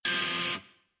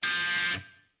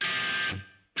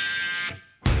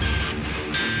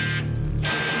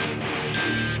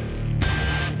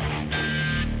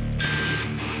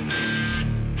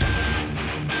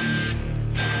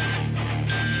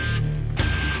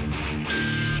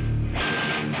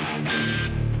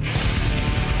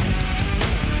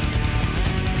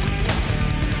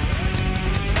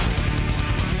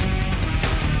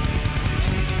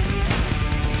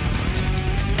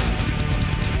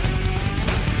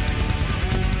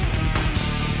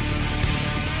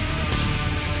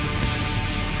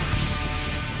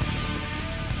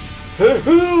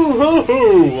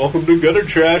Welcome to Gutter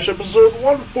Trash, episode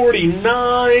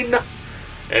 149,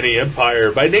 Any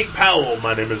Empire by Nate Powell.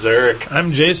 My name is Eric.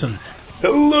 I'm Jason.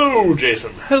 Hello,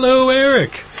 Jason. Hello,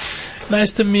 Eric.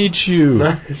 Nice to meet you.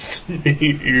 Nice to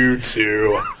meet you,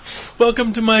 too.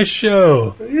 Welcome to my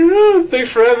show. Yeah,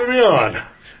 thanks for having me on.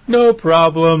 No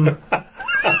problem.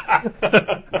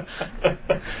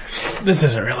 This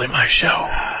isn't really my show.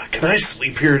 Can I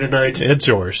sleep here tonight? It's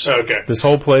yours. Okay. This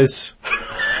whole place,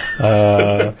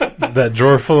 that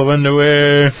drawer full of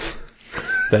underwear,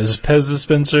 those Pez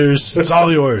dispensers, it's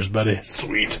all yours, buddy.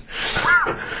 Sweet.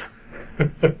 Do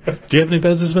you have any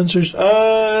Pez dispensers?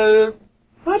 I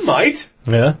might.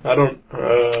 Yeah? I don't,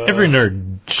 Every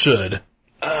nerd should.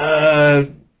 I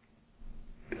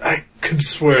could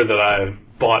swear that I've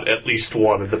bought at least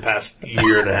one in the past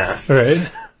year and a half. Right?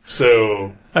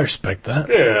 So, I respect that.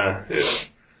 yeah.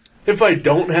 If I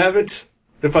don't have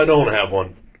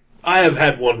one, I have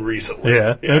had one recently.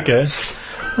 Yeah. Okay.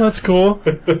 Well, that's cool.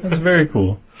 That's very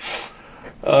cool.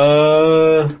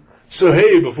 So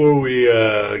hey, before we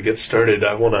get started,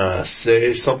 I want to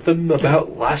say something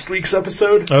about last week's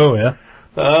episode. Oh, yeah.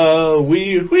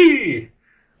 We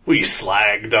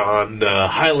slagged on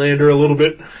Highlander a little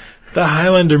bit. The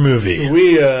Highlander movie.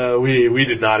 We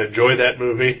did not enjoy that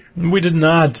movie. We did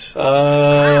not.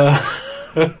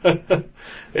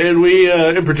 And we,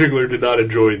 in particular, did not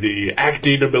enjoy the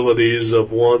acting abilities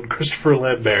of one Christopher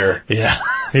Lambert. Yeah.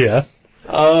 Yeah.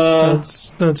 That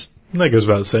goes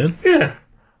without saying. Yeah.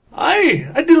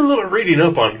 I did a little reading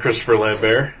up on Christopher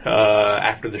Lambert,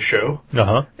 after the show.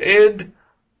 Uh-huh. And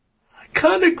I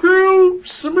kind of grew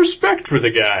some respect for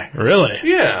the guy. Really?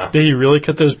 Yeah. Did he really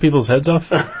cut those people's heads off?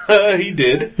 He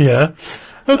did. Yeah.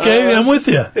 Okay, I'm with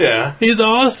you. Yeah. He's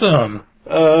awesome.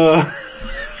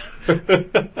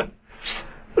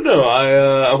 But no,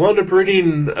 I wound up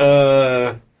reading,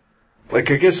 I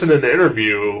guess in an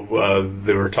interview,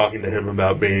 they were talking to him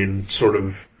about being sort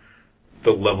of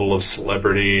the level of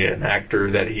celebrity and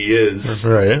actor that he is.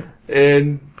 Right.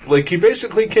 And, he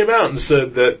basically came out and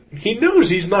said that he knows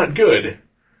he's not good.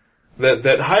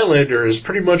 That Highlander is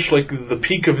pretty much the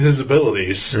peak of his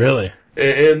abilities. Really?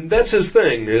 And that's his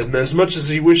thing. And as much as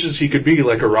he wishes he could be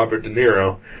like a Robert De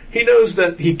Niro, he knows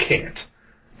that he can't.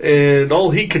 And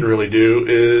all he can really do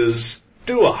is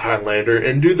do a Highlander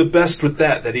and do the best with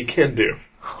that he can do.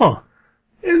 Huh.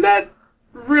 And that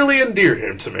really endeared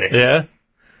him to me. Yeah?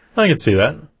 I can see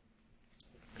that.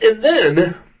 And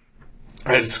then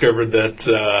I discovered that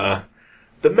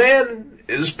the man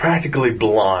is practically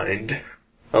blind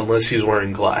unless he's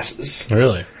wearing glasses.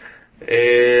 Really?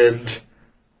 And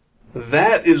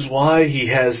that is why he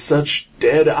has such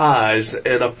dead eyes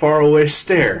and a faraway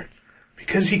stare.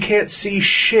 Because he can't see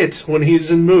shit when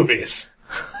he's in movies.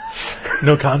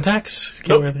 No contacts? Can't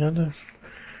Nope. wear the contacts?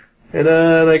 And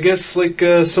I guess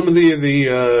some of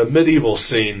the medieval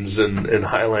scenes in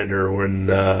Highlander, when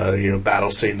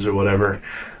battle scenes or whatever,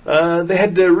 they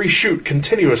had to reshoot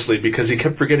continuously because he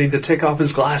kept forgetting to take off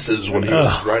his glasses when he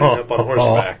was riding up on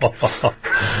horseback.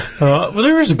 Well,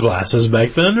 there was glasses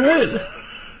back then, right?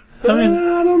 I mean,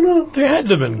 I don't know. there had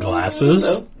to have been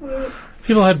glasses.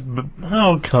 People had...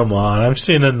 Oh, come on. I've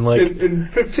seen In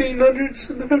 1500s?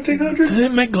 In the 1500s? Did they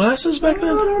make glasses back I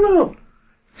then? don't know.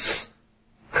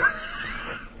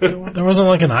 There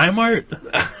wasn't an iMart?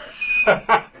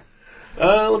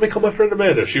 Let me call my friend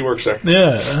Amanda. She works there.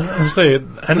 Yeah,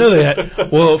 I know they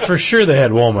had... Well, for sure they had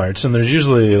Walmarts, and there's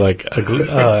usually, an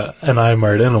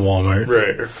iMart in a Walmart.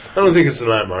 Right. I don't think it's an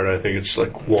iMart. I think it's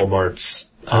Walmart's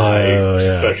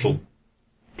special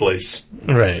place.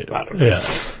 Right. I don't know. Yeah.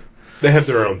 They have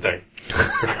their own thing.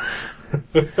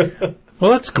 Well,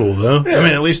 that's cool, though. Yeah. I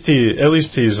mean, at least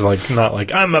he's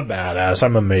not I'm a badass,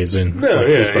 I'm amazing. No,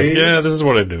 yeah. He's this is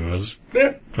what I do.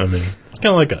 Yeah. I mean, it's kind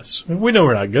of like us. We know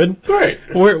we're not good. Right.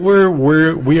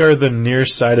 We are the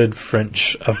nearsighted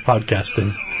French of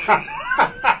podcasting.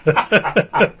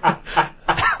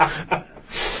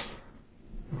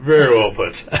 Very well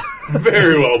put.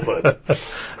 Very well put.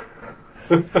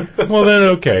 Well, then,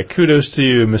 okay. Kudos to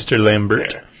you, Mr.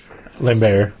 Lambert. Yeah.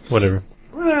 Lambert, whatever.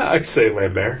 I could say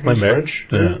Lambert. He's Lambert. French.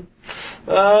 Yeah.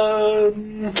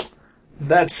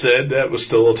 That said, that was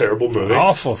still a terrible movie.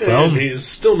 Awful film. And he's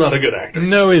still not a good actor.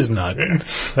 No, he's not. But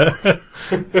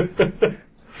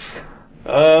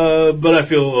I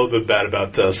feel a little bit bad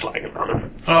about slagging on him.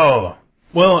 Oh.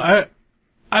 Well,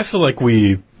 I feel like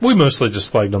we mostly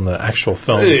just slagged on the actual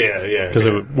film. Yeah. Because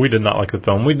we did not like the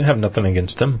film. We didn't have nothing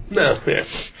against him. No, yeah.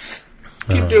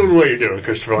 Keep doing what you're doing,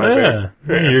 Christopher Lambert.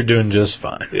 Yeah. You're doing just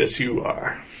fine. Yes, you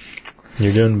are.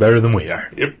 You're doing better than we are.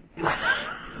 Yep.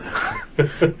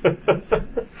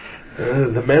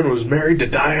 The man was married to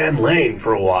Diane Lane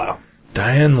for a while.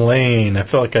 Diane Lane. I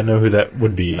feel like I know who that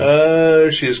would be.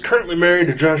 She is currently married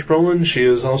to Josh Brolin. She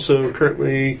is also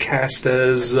currently cast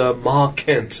as Ma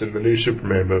Kent in the new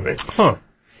Superman movie. Huh.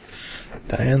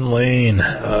 Diane Lane.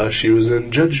 She was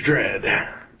in Judge Dredd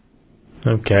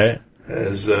Okay.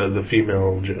 as the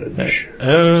female judge.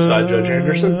 Side Judge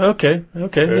Anderson. Okay.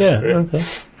 Yeah. Yeah. Okay.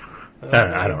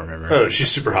 I don't remember. Oh,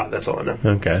 she's super hot. That's all I know.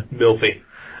 Okay. Milfy.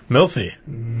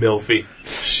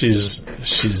 She's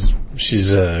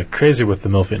crazy with the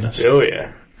milfiness. Oh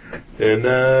yeah. And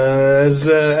as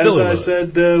I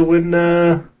said,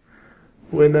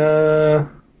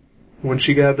 when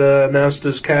she got announced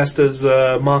as cast as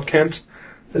Ma Kent,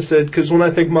 I said, because when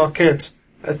I think Ma Kent,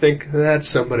 I think that's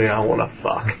somebody I want to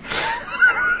fuck.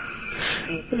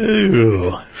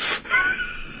 Ooh.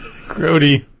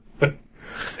 Grody.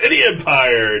 In the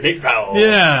Empire, Nate Powell.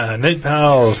 Yeah, Nate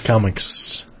Powell's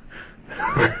comics.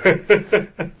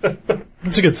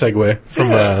 That's a good segue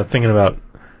from thinking about,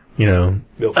 Milfy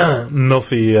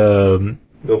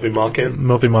Ma Kent.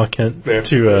 Milfy Ma Kent Yeah.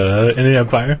 to In the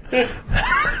Empire.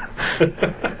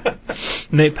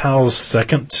 Nate Powell's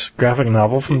second graphic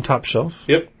novel from Top Shelf.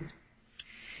 Yep.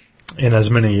 In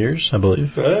as many years, I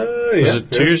believe. Yeah. Was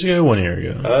it 2 years ago? 1 year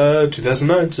ago?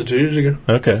 2009, so 2 years ago.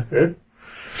 Okay. Yeah.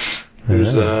 It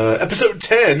was episode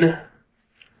 10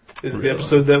 is the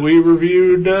episode that we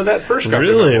reviewed that first graphic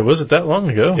Really? novel. Was it that long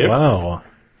ago? Yep. Wow.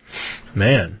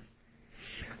 Man.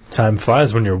 Time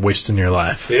flies when you're wasting your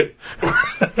life. Yep.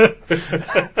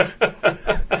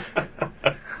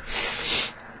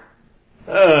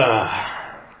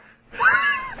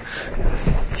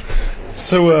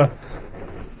 So,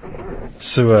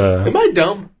 Am I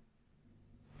dumb?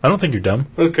 I don't think you're dumb.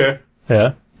 Okay.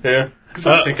 Yeah. Yeah. Because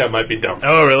I think I might be dumb.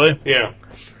 Oh, really? Yeah.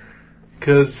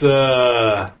 Because,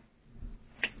 I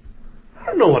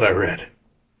don't know what I read.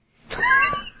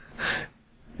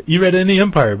 You read In the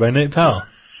Empire by Nate Powell.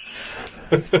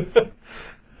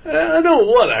 I know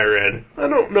what I read. I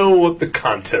don't know what the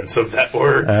contents of that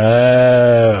were.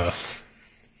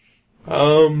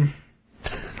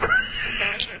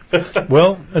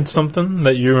 Well, it's something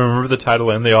that you remember the title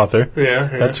and the author. Yeah.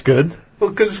 That's good. Well,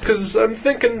 because I'm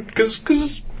thinking, because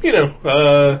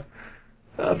for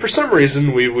some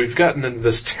reason we've gotten into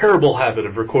this terrible habit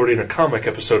of recording a comic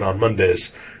episode on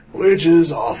Mondays, which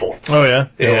is awful. Oh, yeah?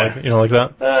 Yeah. You don't like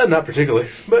that? Not particularly,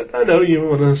 but I know you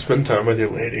want to spend time with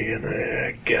your lady, and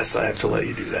I guess I have to let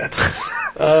you do that.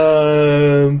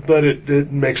 But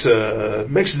it makes it a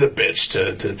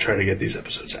bitch to try to get these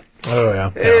episodes out. Oh, yeah.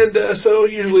 And so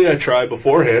usually I try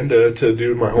beforehand to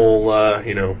do my whole,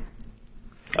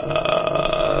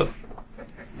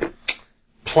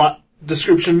 plot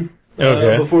description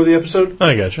before the episode.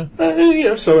 I gotcha.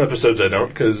 Some episodes I don't,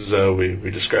 because we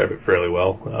describe it fairly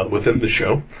well within the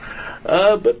show.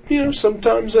 But,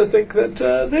 sometimes I think that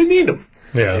they need them.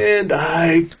 Yeah. And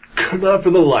I could not for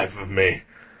the life of me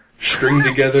string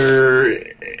together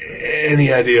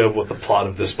any idea of what the plot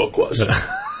of this book was.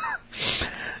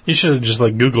 You should have just,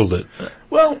 Googled it.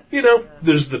 Well,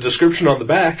 there's the description on the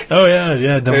back. Oh,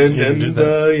 yeah. Don't do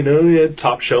that.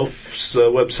 Top Shelf's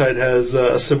website has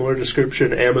a similar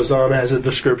description. Amazon has a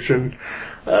description.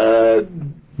 But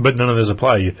none of those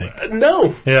apply, you think?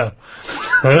 No. Yeah.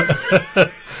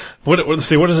 What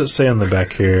does it say on the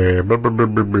back here? Blah, blah, blah,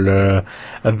 blah, blah.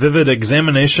 A vivid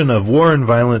examination of war and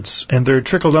violence and their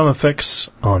trickle-down effects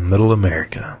on Middle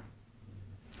America.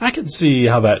 I can see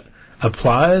how that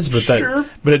applies, but Sure.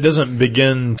 but it doesn't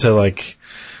begin to it'd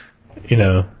be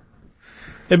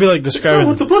like That's describing not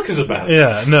what the book is about.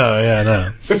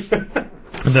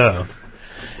 no.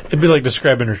 It'd be like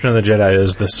describing Return of the Jedi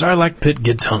as the Sarlacc pit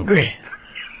gets hungry.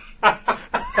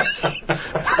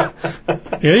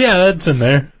 yeah, that's in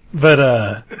there.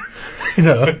 But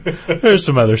there's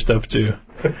some other stuff too.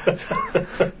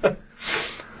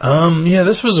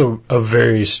 This was a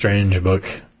very strange book.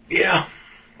 Yeah.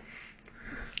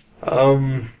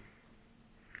 I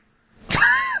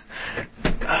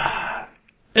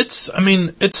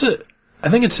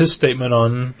think it's his statement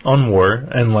on war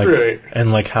and Right.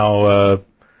 and how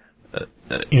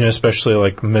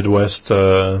especially Midwest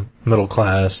middle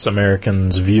class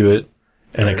Americans view it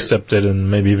and Right. accept it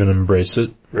and maybe even embrace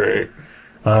it. Right.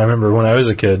 I remember when I was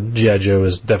a kid, G.I. Joe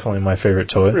was definitely my favorite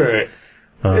toy. Right.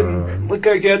 And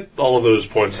I get all of those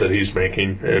points that he's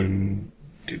making, and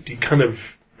he kind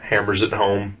of hammers it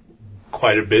home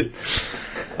quite a bit.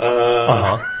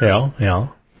 Yeah.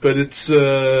 But it's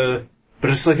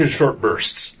like in short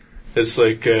bursts. It's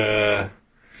like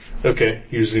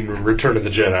using Return of the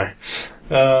Jedi.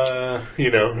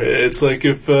 It's like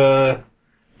if the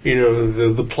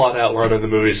plot outline of the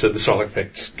movie said the Sarlacc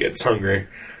pit gets hungry.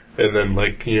 And then,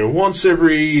 like, you know, once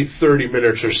every 30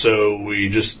 minutes or so, we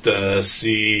just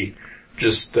see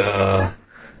just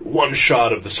one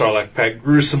shot of the Sarlacc pack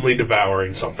gruesomely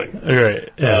devouring something. Right.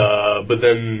 Yeah. But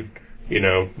then, you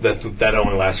know, that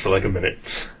only lasts for like a minute.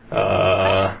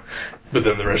 But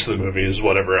then the rest of the movie is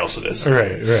whatever else it is.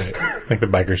 Right. Like the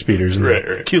biker speeders and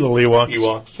the cute little Ewoks.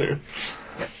 Ewoks,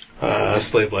 yeah.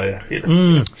 Slave Leia, you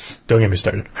know. Don't get me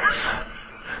started.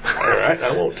 Alright,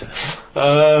 I won't.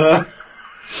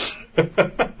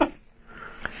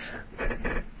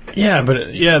 Yeah, but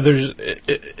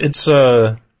it's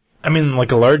I mean,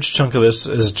 like a large chunk of this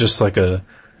is just like it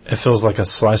feels like a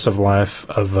slice of life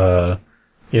of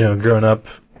you know, growing up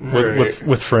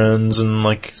with friends and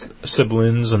like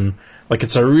siblings, and like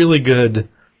it's a really good.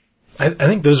 I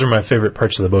think those are my favorite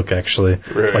parts of the book, actually.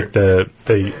 Right. Like the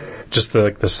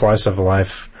slice of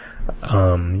life,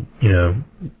 you know,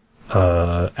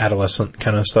 adolescent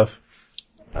kind of stuff.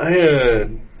 I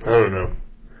don't know.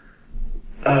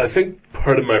 I think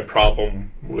part of my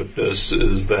problem with this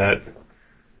is that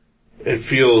it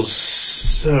feels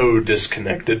so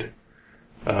disconnected.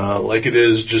 Like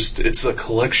it's a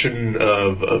collection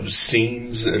of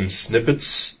scenes and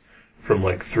snippets from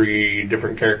like 3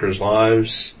 different characters'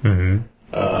 lives, that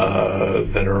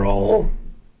are all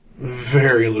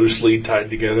very loosely tied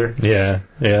together. Yeah.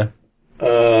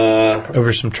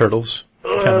 Over some turtles.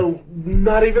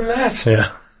 Not even that.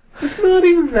 Yeah. Not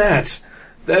even that.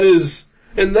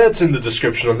 And that's in the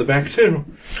description on the back too.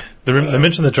 They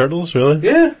mention the turtles, really?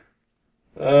 Yeah.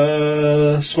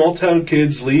 Small town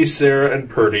kids Lee, Sarah, and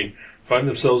Purdy find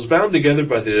themselves bound together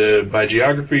by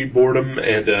geography, boredom,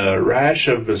 and a rash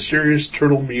of mysterious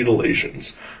turtle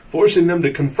mutilations, forcing them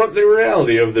to confront the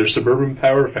reality of their suburban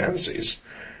power fantasies.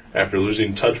 After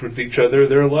losing touch with each other,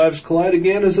 their lives collide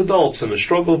again as adults in a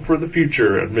struggle for the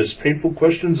future amidst painful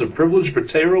questions of privilege,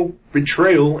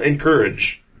 betrayal, and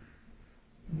courage.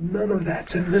 None of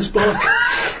that's in this book.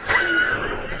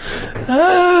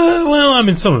 Well, I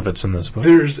mean, some of it's in this book.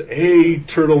 There's a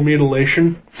turtle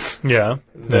mutilation. Yeah.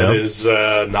 That is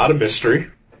not a mystery.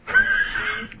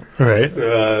 Right.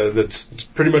 That's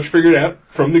pretty much figured out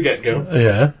from the get-go.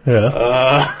 Yeah.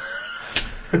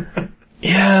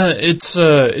 Yeah,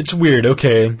 it's weird.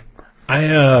 Okay.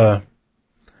 I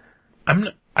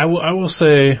will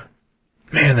say,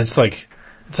 man, it's like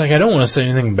I don't want to say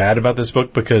anything bad about this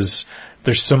book because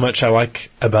there's so much I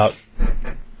like about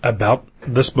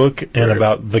this book and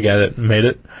about the guy that made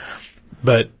it.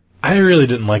 But I really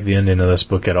didn't like the ending of this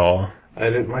book at all. I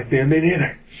didn't like the ending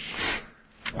either.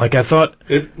 Like I thought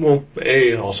it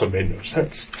also made no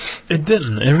sense. It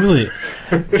didn't. It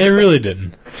really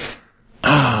didn't.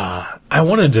 I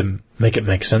wanted to make it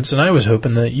make sense, and I was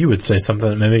hoping that you would say something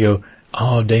that made me go,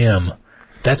 "Oh, damn,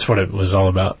 that's what it was all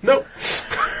about." Nope.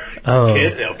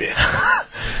 Can't help you.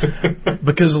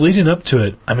 Because leading up to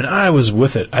it, I mean, I was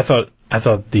with it. I thought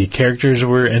the characters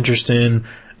were interesting.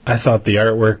 I thought the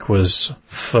artwork was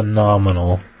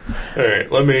phenomenal. All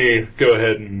right, let me go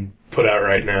ahead and put out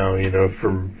right now, you know,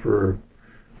 for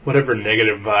whatever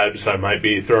negative vibes I might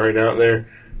be throwing out there,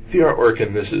 the artwork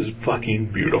in this is fucking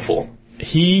beautiful.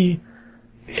 He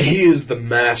is the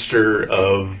master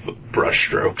of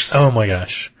brushstrokes. Oh my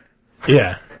gosh.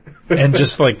 Yeah. And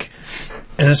just like,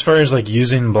 and as far as like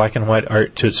using black and white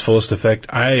art to its fullest effect,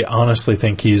 I honestly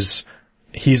think he's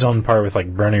on par with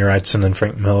like Bernie Wrightson and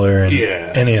Frank Miller and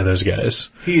any of those guys.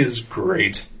 He is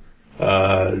great.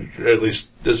 At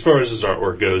least as far as his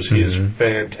artwork goes, he is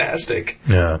fantastic.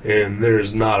 Yeah. And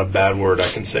there's not a bad word I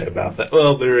can say about that.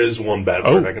 Well, there is one bad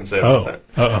word I can say about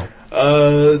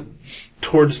that.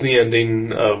 Towards the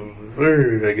ending of,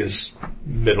 or I guess,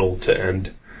 middle to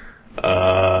end,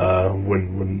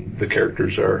 when the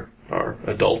characters are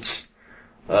adults.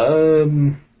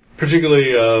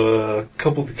 Particularly, a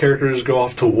couple of the characters go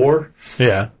off to war.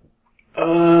 Yeah.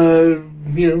 You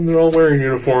know, they're all wearing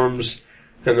uniforms,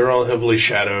 and they're all heavily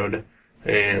shadowed,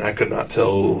 and I could not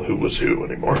tell who was who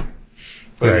anymore.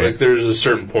 Like there's a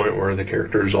certain point where the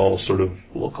characters all sort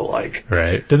of look alike.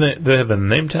 Right. Didn't they have the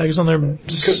name tags on their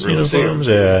uniforms?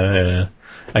 Yeah.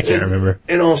 I can't remember.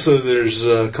 And also there's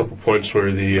a couple points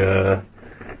where the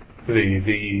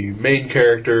main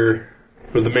character,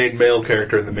 or the main male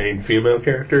character and the main female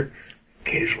character,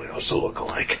 occasionally also look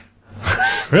alike.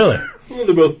 Really? Well,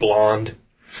 they're both blonde.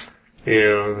 You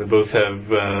know, they both have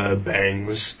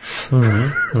bangs.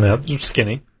 Mm-hmm. Yeah,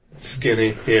 skinny.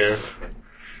 Skinny, yeah.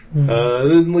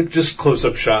 Then like just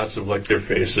close-up shots of like their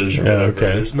faces or whatever.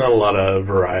 Okay. There's not a lot of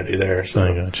variety there, so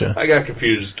I gotcha. I got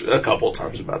confused a couple of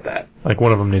times about that. Like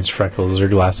one of them needs freckles or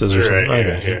glasses or something.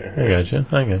 I gotcha.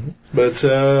 But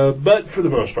for the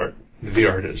most part, the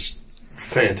art is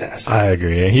fantastic. I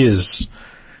agree. He is.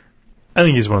 I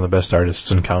think he's one of the best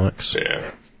artists in comics.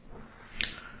 Yeah.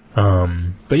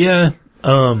 But yeah,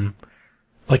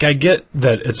 like I get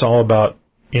that it's all about,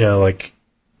 like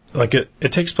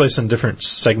it takes place in different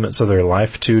segments of their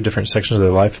life too, different sections of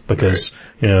their life, because,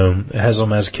 it has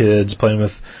them as kids playing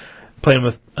with,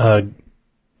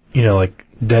 like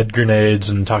dead grenades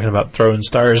and talking about throwing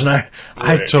stars. And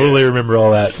I totally remember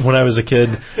all that. When I was a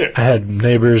kid, I had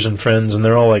neighbors and friends, and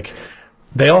they're all like,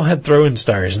 they all had throwing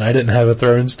stars, and I didn't have a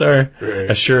throwing star. Right.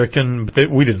 A shuriken,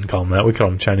 but we didn't call them that. We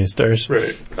called them Chinese stars.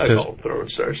 Right. I call them throwing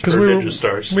stars. Or ninja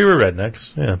stars. We were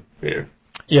rednecks, yeah. Yeah.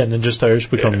 Yeah, ninja stars.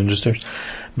 We call them ninja stars.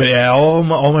 But yeah, all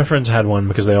my friends had one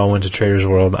because they all went to Trader's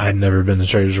World. I'd never been to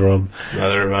Trader's World.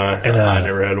 Neither have I. And I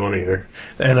never had one either.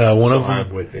 And one of them,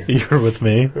 I'm with you. You're with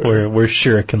me. We're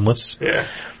shurikenless. Yeah.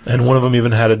 And one of them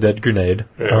even had a dead grenade,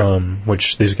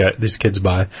 which these kids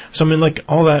buy. So I mean, like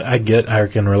all that I get, I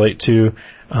can relate to.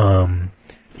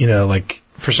 Like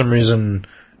for some reason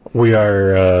we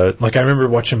are like I remember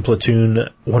watching Platoon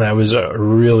when I was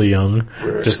really young,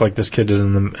 just like this kid did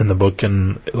in the book,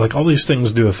 and like all these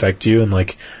things do affect you, and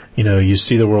like you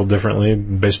see the world differently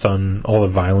based on all the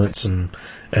violence and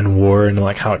war, and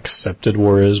like how accepted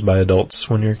war is by adults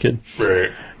when you're a kid.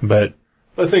 Right. But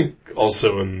I think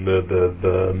also in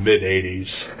the mid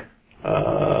 '80s,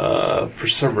 for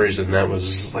some reason that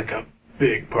was like a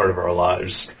big part of our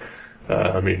lives.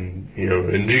 And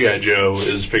G.I. Joe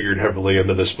is figured heavily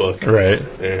into this book. Right.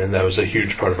 And that was a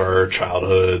huge part of our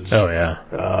childhoods. Oh, yeah.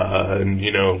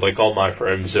 Like all my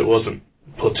friends, it wasn't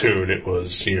Platoon, it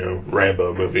was,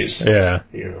 Rambo movies. Yeah.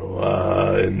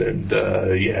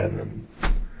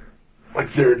 Like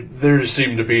there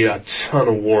seemed to be a ton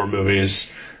of war movies.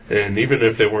 And even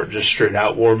if they weren't just straight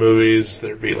out war movies,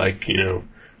 there'd be like,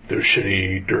 those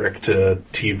shitty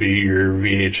direct-to-TV or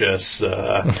VHS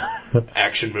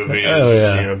action movies,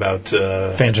 about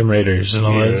Phantom Raiders and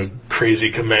all those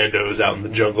crazy commandos out in the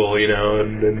jungle,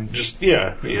 and just like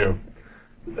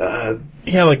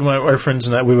our friends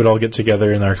and I, we would all get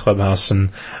together in our clubhouse,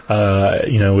 and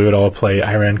we would all play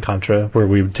Iran Contra, where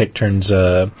we would take turns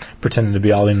pretending to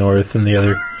be Ollie North, and the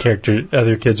other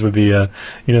kids would be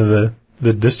the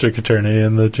district attorney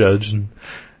and the judge and.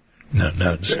 No.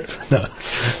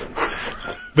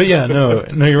 But yeah, no,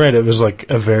 you're right. It was like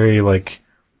a very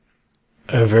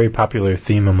popular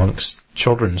theme amongst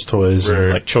children's toys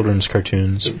and like children's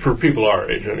cartoons. For people our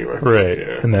age, anyway. Right.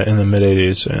 Yeah. In the mid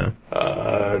 '80s, yeah.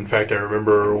 In fact, I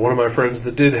remember one of my friends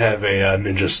that did have a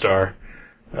ninja star.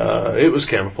 It was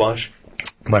camouflage.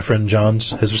 My friend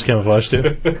John's, his was camouflage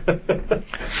too.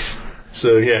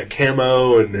 So yeah,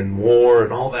 camo and war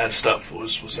and all that stuff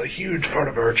was a huge part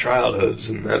of our childhoods,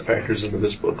 and that factors into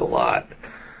this book a lot.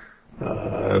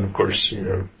 And of course,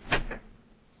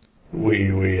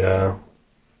 we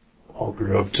all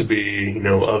grew up to be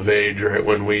of age right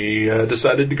when we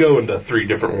decided to go into 4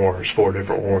 different wars,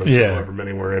 however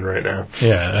many we're in right now.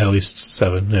 Yeah, at least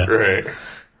 7. Yeah, right.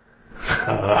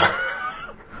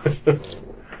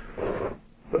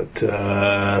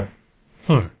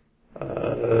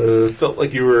 Felt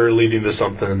like you were leading to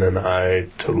something, and I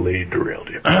totally derailed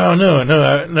you. Oh, no,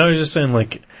 I was just saying,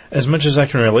 like, as much as I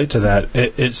can relate to that,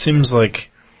 it seems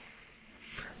like,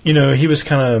 he was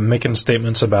kind of making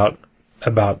statements about,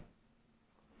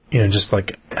 just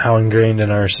like how ingrained in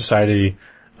our society,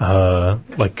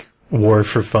 like, war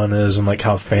for fun is, and like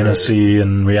how fantasy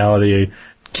and reality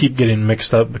keep getting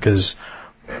mixed up, because,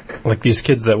 like, these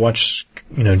kids that watch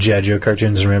G.I. Joe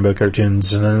cartoons and Rambo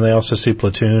cartoons, and then they also see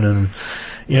Platoon, and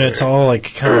it's all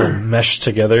like kind of meshed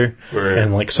together,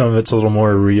 and like some of it's a little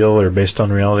more real or based on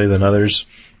reality than others.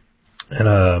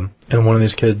 And one of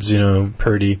these kids,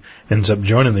 Purdy, ends up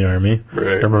joining the army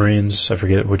or Marines, I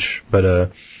forget which, but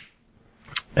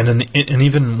and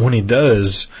even when he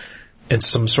does, it's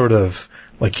some sort of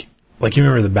like you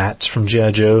remember the bats from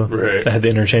G.I. Joe that had the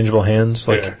interchangeable hands,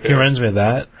 he reminds me of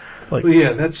that. Like, well,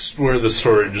 yeah, that's where the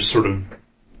story just sort of.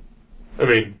 I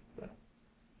mean,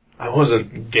 I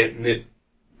wasn't getting it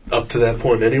up to that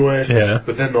point anyway. Yeah.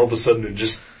 But then all of a sudden it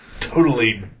just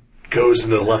totally goes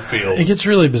into left field. It gets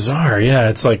really bizarre, yeah.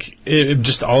 It's like, it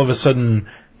just all of a sudden,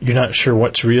 you're not sure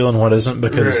what's real and what isn't,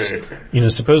 because,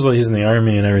 supposedly he's in the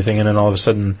army and everything, and then all of a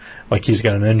sudden, like, he's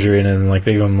got an injury, and then, like,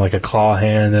 they give him, like, a claw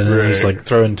hand, and then he's, like,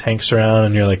 throwing tanks around,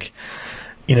 and you're like,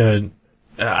 I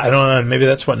don't know, maybe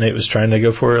that's what Nate was trying to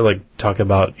go for, like, talk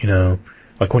about,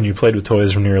 like when you played with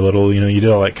toys when you were little, you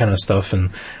did all that kind of stuff, and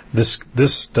this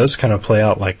does kind of play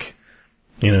out like,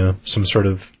 some sort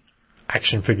of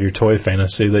action figure toy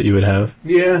fantasy that you would have.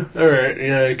 Yeah, alright,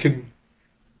 yeah, I can,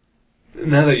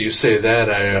 now that you say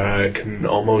that, I can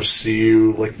almost see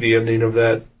like the ending of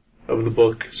the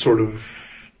book sort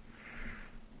of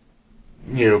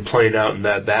playing out in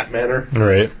that manner.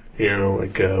 Right.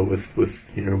 Like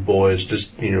with boys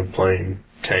just playing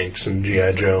tanks and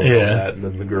G.I. Joe and all that, and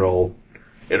then the girl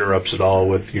interrupts it all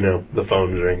with the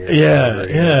phone's ringing.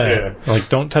 Yeah. Like,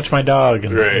 don't touch my dog.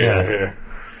 And, right. Yeah.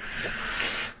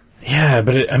 Yeah,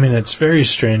 but it's very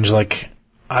strange. Like,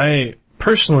 I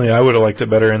would have liked it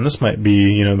better, and this might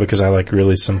be because I like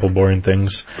really simple, boring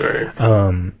things. Right.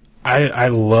 I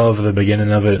love the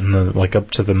beginning of it and the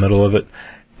up to the middle of it,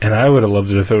 and I would have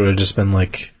loved it if it would have just been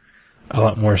like a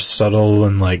lot more subtle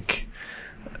and like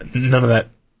none of that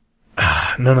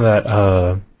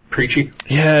preachy.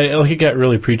 Yeah, like it got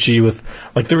really preachy with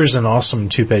like there was an awesome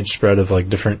 2-page spread of like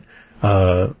different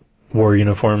war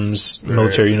uniforms,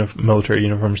 military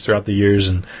uniforms throughout the years,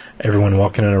 and everyone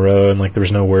walking in a row, and like there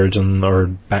was no words or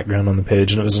background on the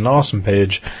page, and it was an awesome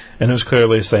page, and it was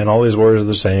clearly saying all these wars are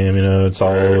the same,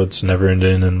 it's never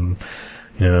ending, and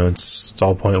it's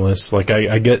all pointless. Like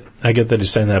I get that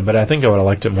he's saying that, but I think I would have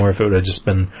liked it more if it would have just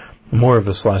been more of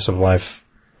a slice of life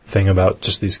thing about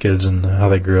just these kids and how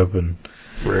they grew up, and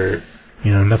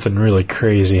nothing really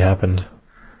crazy happened.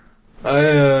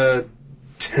 I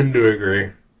tend to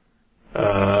agree.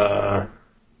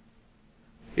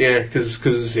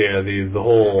 The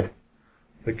whole,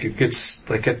 like, it gets,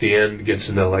 like, at the end, gets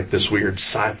into, like, this weird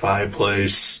sci-fi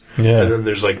place. Yeah. And then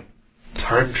there's, like,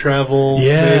 time travel,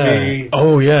 maybe.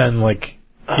 Oh, yeah, and, like,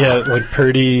 like,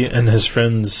 Purdy and his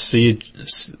friends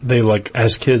they, like,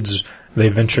 as kids, they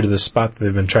venture to the spot that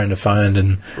they've been trying to find,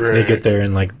 and they get there,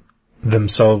 and, like,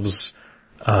 themselves,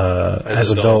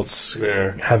 as adults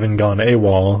having gone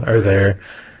AWOL, are there.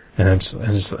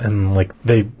 And like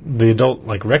the adult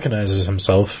like recognizes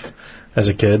himself as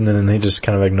a kid, and then he just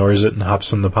kind of ignores it and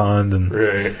hops in the pond, and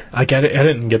I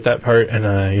didn't get that part, and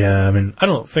I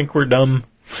don't think we're dumb.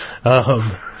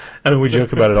 We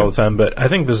joke about it all the time, but I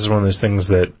think this is one of those things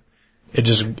that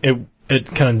it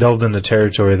kind of delved into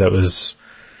territory that was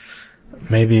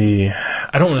maybe,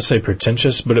 I don't want to say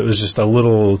pretentious, but it was just a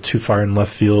little too far in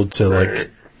left field to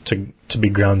like to be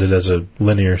grounded as a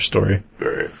linear story.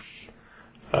 Right.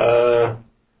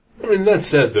 That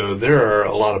said, though, there are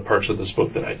a lot of parts of this book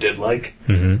that I did like.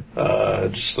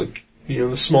 Mm-hmm. Just like,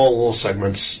 the small little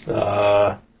segments.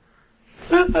 Like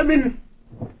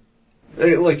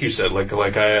you said, like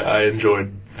I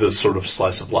enjoyed the sort of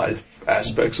slice of life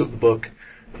aspects of the book.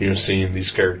 Seeing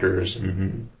these characters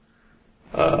and,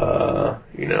 I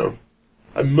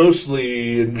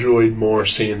mostly enjoyed more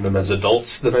seeing them as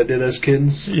adults than I did as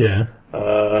kids. Yeah.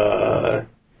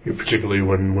 Particularly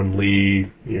when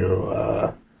Lee,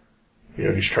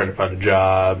 he's trying to find a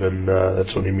job, and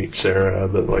that's when he meets Sarah.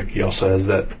 But like, he also has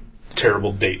that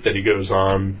terrible date that he goes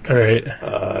on. Right.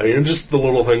 Just the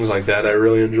little things like that I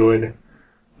really enjoyed.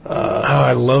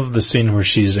 I love the scene where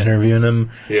she's interviewing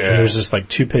him. Yeah. And there's this like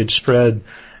 2-page spread,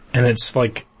 and it's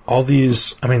like all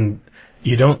these.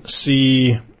 You don't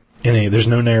see there's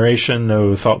no narration,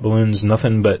 no thought balloons,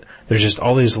 nothing. But there's just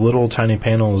all these little tiny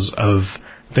panels of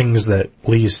things that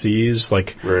Lee sees,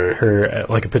 like her,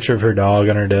 like a picture of her dog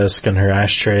on her desk and her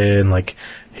ashtray, and like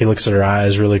he looks at her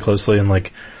eyes really closely, and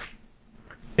like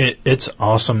it's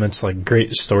awesome. It's like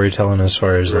great storytelling as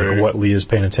far as like what Lee is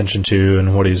paying attention to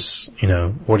and what he's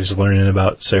learning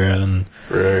about Sarah, and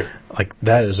like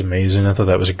that is amazing. I thought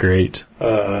that was great.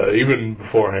 Even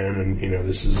beforehand, and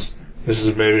this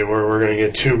is maybe where we're going to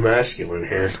get too masculine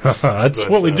here. That's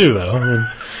what we do, though.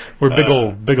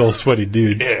 We're big old sweaty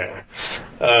dudes. Yeah.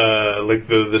 Like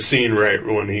the scene right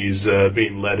when he's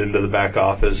being led into the back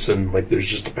office, and like there's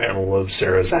just a panel of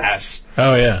Sarah's ass.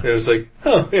 Oh yeah. And it's like,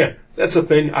 oh yeah, that's a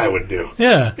thing I would do.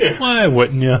 Yeah. Why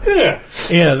wouldn't you? Yeah.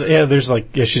 Yeah. There's like,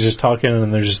 she's just talking,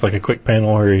 and there's just like a quick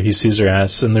panel where he sees her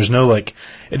ass, and there's no like,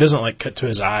 it doesn't like cut to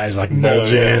his eyes like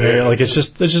bulging, or like it's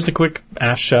just a quick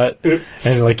ass shot,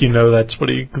 and like that's what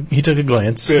he took a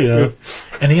glance, and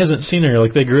he hasn't seen her,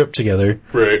 like they grew up together,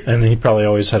 and he probably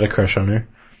always had a crush on her.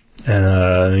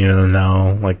 And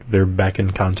now like they're back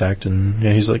in contact, and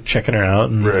he's like checking her out,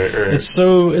 and it's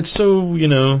so it's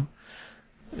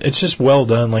just well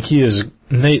done. Like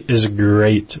Nate is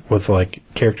great with like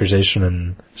characterization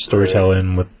and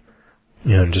storytelling with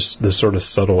just the sort of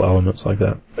subtle elements like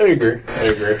that. I agree.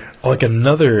 Like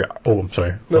another, I'm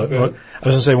sorry. No, what? I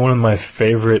was gonna say one of my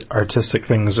favorite artistic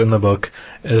things in the book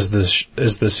is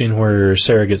the scene where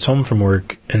Sarah gets home from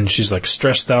work and she's like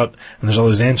stressed out, and there's all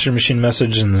these answering machine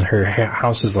messages, and her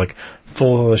house is like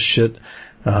full of shit,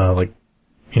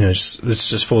 it's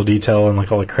just full of detail and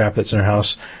like all the crap that's in her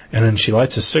house, and then she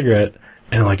lights a cigarette,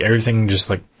 and like everything just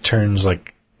like turns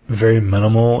like very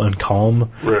minimal and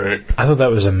calm. Right. I thought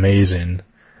that was amazing.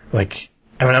 Like,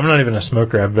 I'm not even a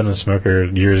smoker. I've been a smoker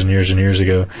years and years and years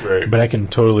ago. Right. But I can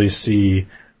totally see,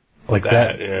 like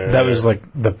that was like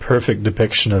the perfect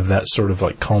depiction of that sort of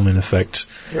like calming effect,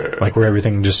 like where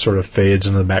everything just sort of fades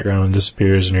into the background and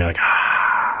disappears, and you're like,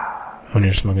 when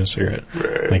you're smoking a cigarette.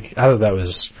 Right. Like, I thought that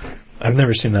was, I've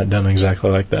never seen that done exactly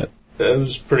like that. It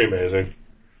was pretty amazing.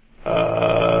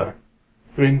 I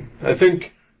mean, I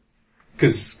think,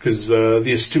 because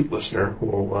the astute listener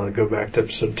will go back to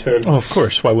episode 10. Oh, of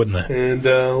course. Why wouldn't they? And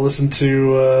listen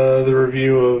to the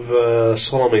review of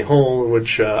Salome Hole,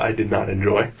 which I did not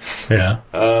enjoy. Yeah.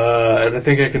 And I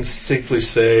think I can safely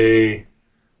say,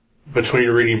 between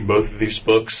reading both of these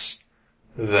books,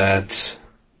 that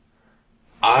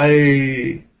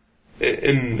and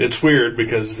it's weird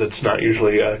because that's not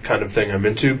usually a kind of thing I'm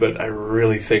into, but I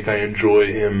really think I enjoy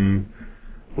him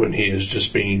when he is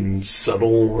just being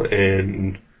subtle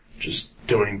and just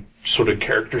doing sort of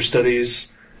character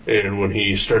studies, and when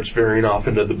he starts veering off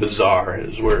into the bizarre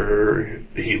is where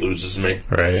he loses me.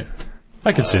 Right.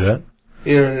 I can see that.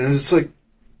 Yeah, and it's like,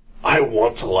 I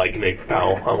want to like Nick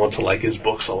Powell. I want to like his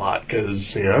books a lot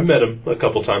because, I met him a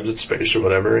couple times at Space or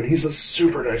whatever, and he's a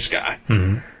super nice guy.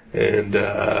 Mm-hmm. And,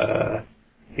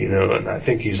 and I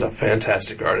think he's a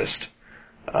fantastic artist.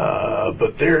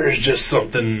 But there is just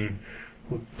something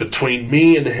between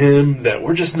me and him that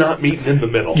we're just not meeting in the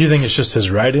middle. Do you think it's just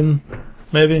his writing,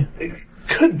 maybe? It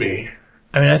could be.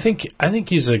 I mean, I think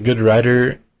he's a good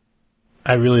writer.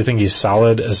 I really think he's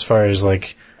solid as far as,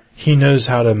 like, he knows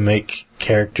how to make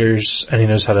characters and he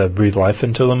knows how to breathe life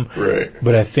into them. Right.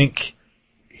 But I think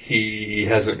he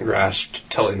hasn't grasped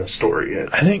telling a story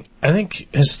yet. I think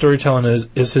his storytelling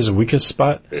is his weakest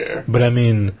spot. Yeah. But I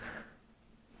mean,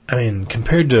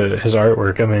 compared to his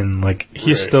artwork, I mean, like,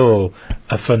 he's still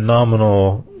a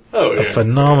phenomenal,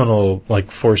 like,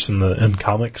 force in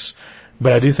comics.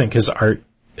 But I do think his art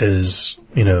is,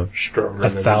 stronger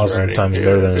 1,000 times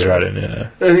better than his writing. Yeah.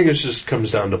 I think it just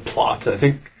comes down to plot. I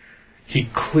think he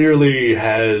clearly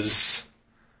has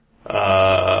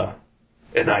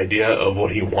an idea of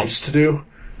what he wants to do.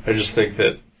 I just think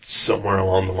that somewhere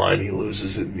along the line he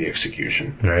loses it in the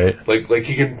execution. Right. Like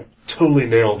he can totally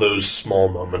nail those small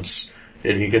moments,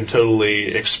 and he can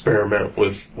totally experiment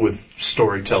with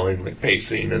storytelling, like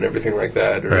pacing and everything like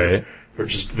that, or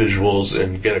just visuals,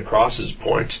 and get across his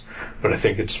point. But I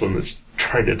think it's when it's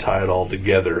trying to tie it all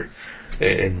together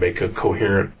and make a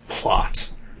coherent plot.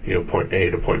 Point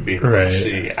A to point B to point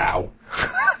C. Ow.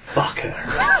 Fuck it.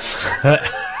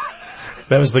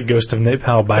 That was the ghost of Nate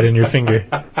Powell biting your finger.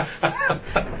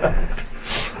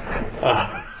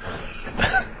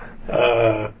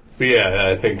 But yeah,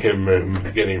 I think him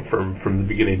getting from the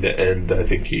beginning to end, I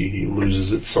think he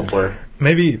loses it somewhere.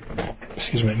 Maybe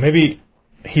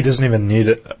he doesn't even need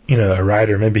a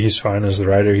writer. Maybe he's fine as the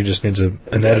writer. He just needs an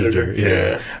editor.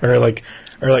 Yeah. Or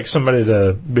like somebody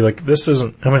to be like, this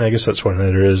isn't, I mean, I guess that's what an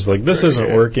editor is. Like, this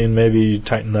isn't working. Maybe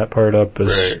tighten that part up,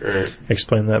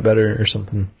 explain that better or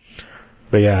something.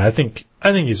 But yeah, I think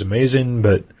he's amazing,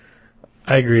 but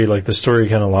I agree, like, the story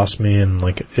kind of lost me, and,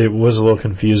 like, it was a little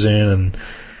confusing, and,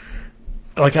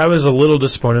 like, I was a little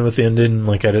disappointed with the ending.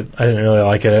 Like, I didn't really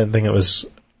like it. I didn't think it was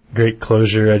great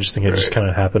closure. I just think it just kind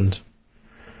of happened.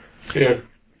 Yeah.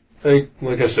 I think,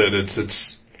 like I said,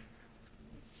 it's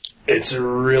a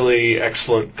really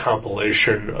excellent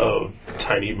compilation of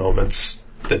tiny moments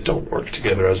that don't work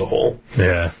together as a whole.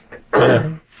 Yeah.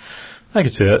 I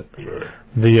could see that.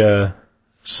 The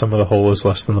some of the whole is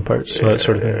less than the parts, so that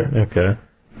sort of thing. Okay.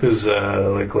 Because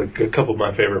like a couple of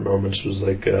my favorite moments was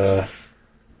like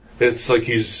it's like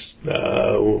he's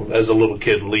as a little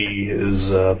kid, Lee is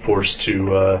forced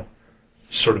to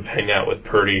sort of hang out with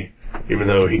Purdy, even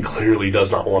though he clearly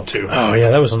does not want to. Oh yeah,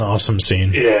 that was an awesome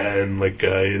scene. Yeah, and like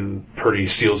Purdy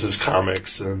steals his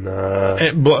comics and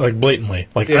like blatantly,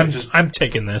 like, I'm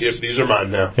taking this. Yep, these are mine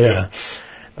now. Yeah,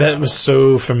 that was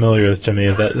so familiar to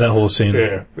me. That whole scene.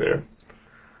 Yeah.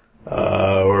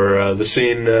 Or the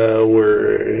scene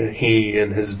where he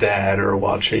and his dad are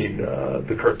watching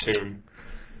the cartoon,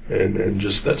 and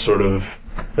just that sort of,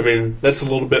 I mean, that's a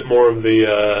little bit more of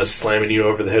the slamming you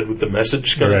over the head with the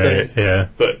message kind of thing. Yeah.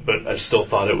 But I still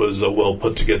thought it was a well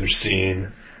put together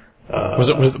scene.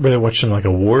 Were they watching like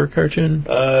a war cartoon?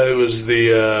 It was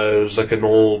like an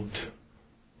old,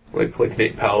 like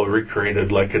Nate Powell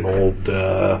recreated like an old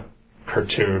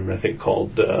cartoon, I think,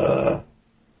 called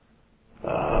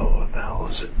what the hell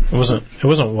was it? It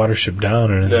wasn't Watership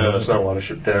Down or anything. No, it's not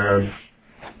Watership Down.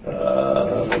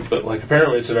 But like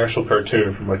apparently it's an actual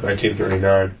cartoon from like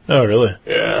 1939. Oh, really?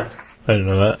 Yeah. I didn't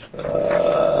know that.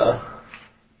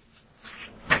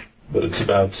 But it's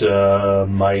about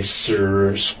mice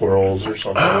or squirrels or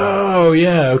something. Oh,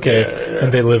 yeah, okay. Yeah.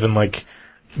 And they live in like,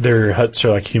 their huts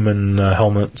are like human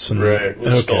helmets and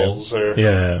with skulls.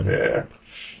 Yeah.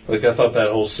 Like, I thought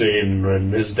that whole scene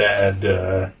when his dad,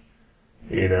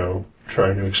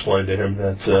 trying to explain to him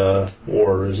that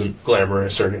war isn't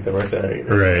glamorous or anything like that.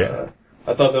 Right.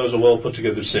 I thought that was a well put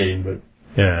together scene, but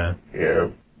Yeah.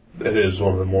 It is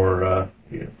one of the more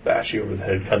bash you over the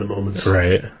head kind of moments.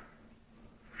 Right.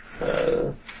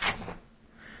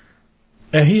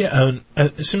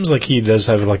 It seems like he does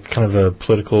have like kind of a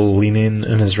political leaning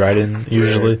in his writing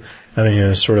usually. Right. I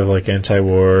mean, sort of like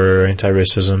anti-war,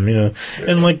 anti-racism,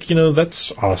 and like,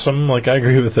 that's awesome. Like, I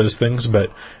agree with those things,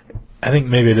 but I think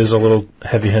maybe it is a little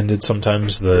heavy-handed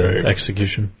sometimes, the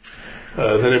execution.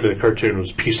 The name of the cartoon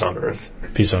was Peace on Earth.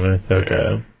 Peace on Earth,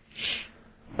 okay.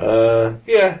 And,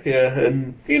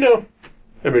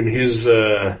 I mean, he's,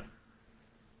 he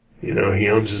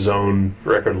owns his own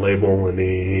record label, and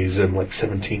he's in like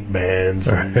 17 bands,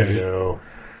 and,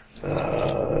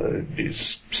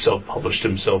 he's self-published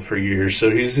himself for years,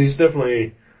 so he's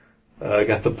definitely,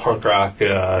 got the punk rock,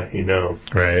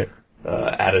 Right.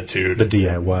 Attitude. The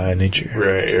DIY nature.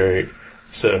 Right.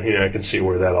 So, I can see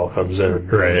where that all comes in.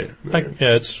 Right.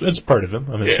 It's part of him.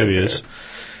 I mean, it's who he is.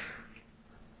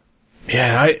 He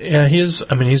is.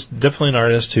 I mean, he's definitely an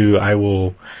artist who I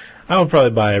will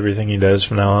probably buy everything he does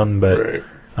from now on, but,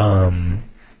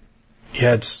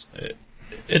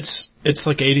 it's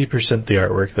like 80% the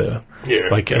artwork though. Yeah.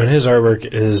 Like, I mean, his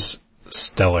artwork is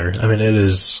stellar. I mean, it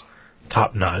is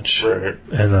top notch. Right.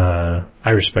 And,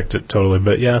 I respect it totally,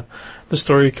 but the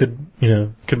story could be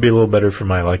a little better for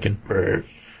my liking. Right.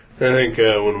 I think,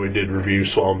 when we did review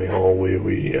Swallow Me Whole,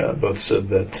 we both said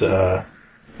that,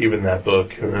 even that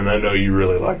book, and I know you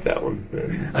really like that one.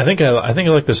 And I think I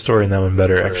like the story in that one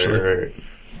better, actually. Right.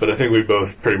 But I think we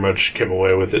both pretty much came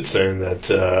away with it saying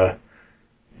that,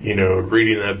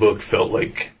 reading that book felt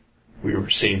like we were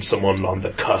seeing someone on the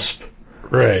cusp.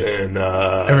 Right. And,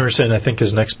 I remember saying I think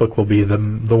his next book will be the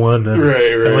one. And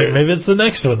right. I'm like, maybe it's the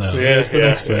next one, though. Yeah, it's the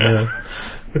next one.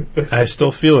 I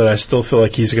still feel it. I still feel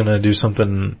like he's going to do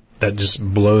something that just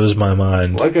blows my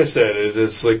mind. Like I said,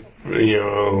 it's like,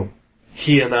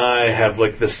 he and I have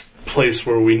like this place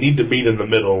where we need to meet in the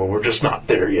middle, and we're just not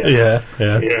there yet.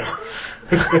 Yeah.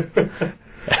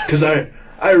 Because I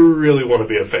really want to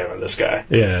be a fan of this guy.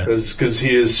 Yeah. Because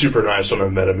he is super nice when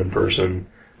I've met him in person,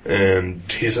 and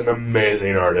he's an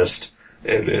amazing artist.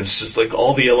 And it's just like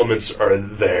all the elements are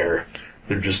there.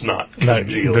 They're just not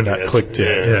congealed they're not yet. clicked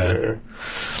yet. Yeah.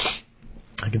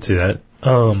 I can see that.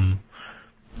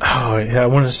 I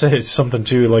want to say something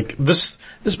too. Like this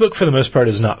book for the most part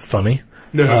is not funny.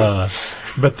 No.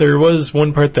 But there was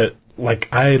one part that like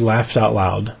I laughed out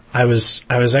loud. I was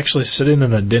actually sitting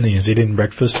in a Denny's eating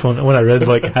breakfast when I read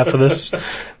like half of this.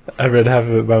 I read half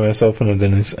of it by myself in a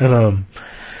Denny's, and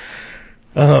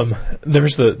there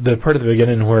was the part at the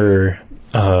beginning where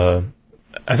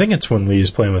I think it's when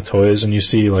Lee's playing with toys, and you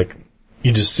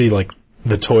just see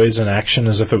the toys in action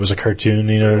as if it was a cartoon.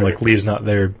 Like Lee's not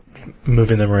there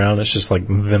moving them around. It's just like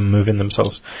them moving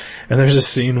themselves. And there's a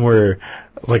scene where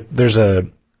like there's a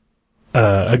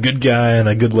good guy and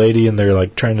a good lady, and they're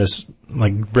like trying to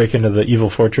like break into the evil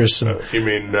fortress. And you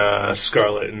mean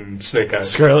Scarlet and Snake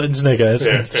Eyes? Scarlet and Snake Eyes.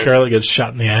 Yeah, and Scarlet gets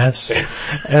shot in the ass.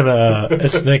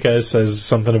 And Snake Eyes says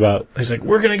something about, he's like,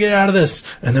 we're gonna get out of this,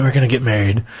 and then we're gonna get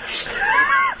married.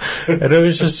 And it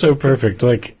was just so perfect.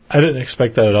 Like, I didn't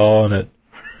expect that at all, and it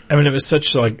was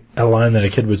such like a line that a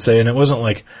kid would say, and it wasn't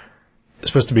like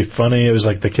supposed to be funny. It was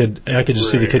like the kid, I could just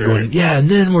see the kid going, yeah, and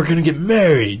then we're gonna get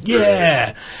married,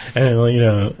 yeah.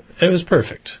 And it was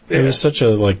perfect. Yeah. It was such a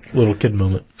like little kid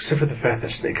moment. Except for the fact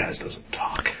that Snake Eyes doesn't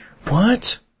talk.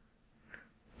 What?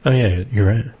 Oh yeah, you're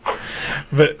right.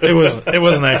 But it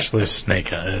wasn't actually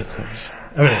Snake Eyes.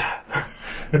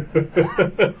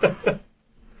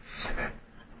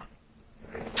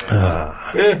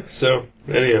 So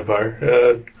any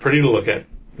Empire, pretty to look at.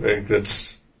 I think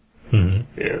that's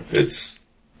it's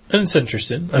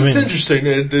interesting. It's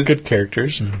interesting. Good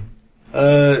characters and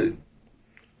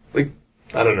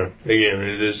I don't know. Again,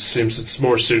 it seems it's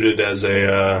more suited as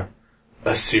a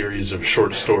series of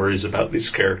short stories about these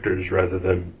characters rather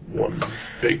than one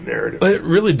big narrative. It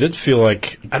really did feel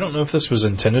like, I don't know if this was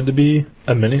intended to be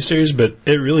a miniseries, but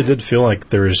it really did feel like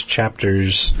there was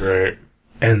chapters. Right.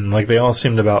 And like they all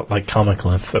seemed about like comic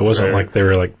length. It wasn't like they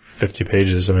were like 50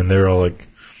 pages. I mean, they were all like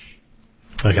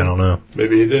I don't know.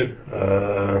 Maybe he did.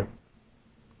 Yeah.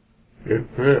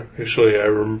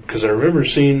 Actually, because I remember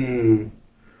seeing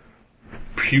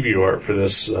preview art for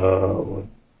this a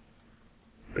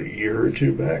year or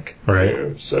two back.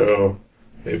 Right. So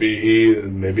maybe he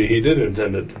did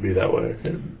intend it to be that way.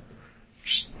 And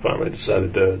just finally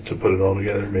decided to put it all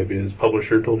together. Maybe his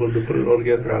publisher told him to put it all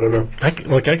together. I don't know. I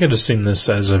could have seen this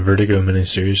as a Vertigo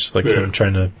miniseries, like him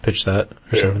trying to pitch that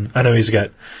or something. I know he's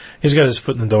got his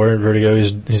foot in the door at Vertigo.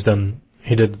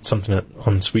 He did something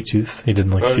on Sweet Tooth. He did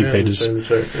like a few pages. That's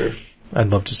right, yeah. I'd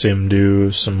love to see him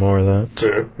do some more of that.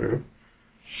 Yeah.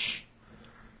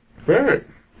 All right.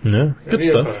 Yeah, good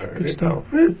stuff. Good stuff.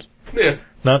 Yeah.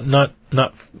 Not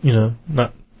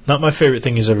my favorite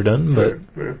thing he's ever done, but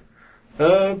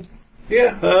I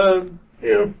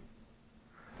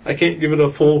can't give it a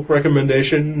full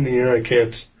recommendation. I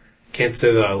can't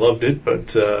say that I loved it,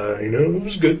 but it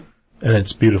was good. And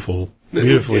it's beautifully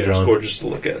drawn. It's gorgeous to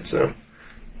look at. So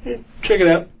check it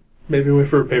out. Maybe wait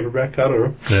for a paperback. I don't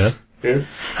know. Yeah. Yeah.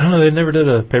 I don't know. They never did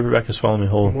a paperback of Swallow Me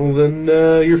Whole. Well, then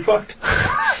you're fucked.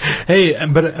 Hey,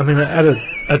 but I mean, at a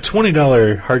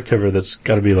 $20 hardcover, that's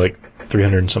got to be like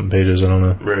 300 and something pages. I don't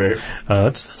know. Right.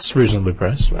 That's reasonably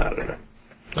priced. I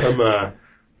don't know.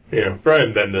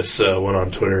 Brian Bendis went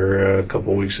on Twitter a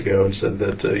couple of weeks ago and said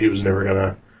that he was never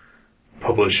gonna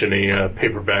publish any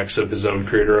paperbacks of his own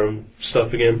creator-owned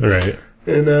stuff again. Right.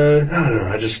 And I don't know.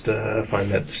 I just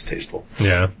find that distasteful.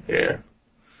 Yeah. Yeah.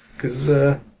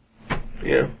 Because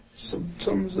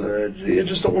sometimes you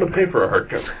just don't want to pay for a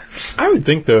hardcover. I would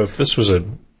think though, if this was a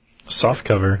soft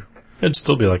cover, it'd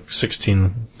still be like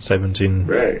 $16, $17.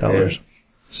 Right. Yeah.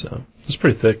 So it's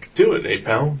pretty thick. Do it,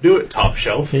 pal. Do it, Top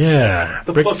Shelf. Yeah.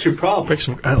 The fuck's your problem?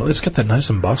 It's got that nice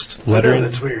embossed lettering.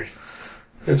 That's weird.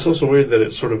 It's also weird that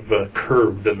it's sort of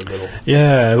curved in the middle.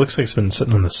 Yeah, it looks like it's been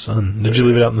sitting in the sun. Did you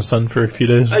leave it out in the sun for a few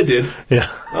days? I did. Yeah.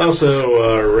 I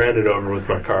also ran it over with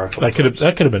my car. That could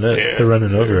have been it. Yeah. The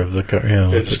running over of the car.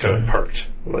 Yeah, it just kind of parked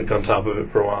on top of it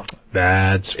for a while.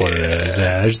 That's what it is.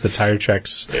 Yeah, there's the tire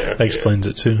tracks. Yeah, that explains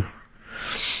it too.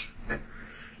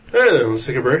 All right, then, let's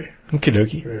take a break. Okie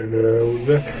dokie. And we'll be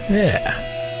back.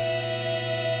 Yeah.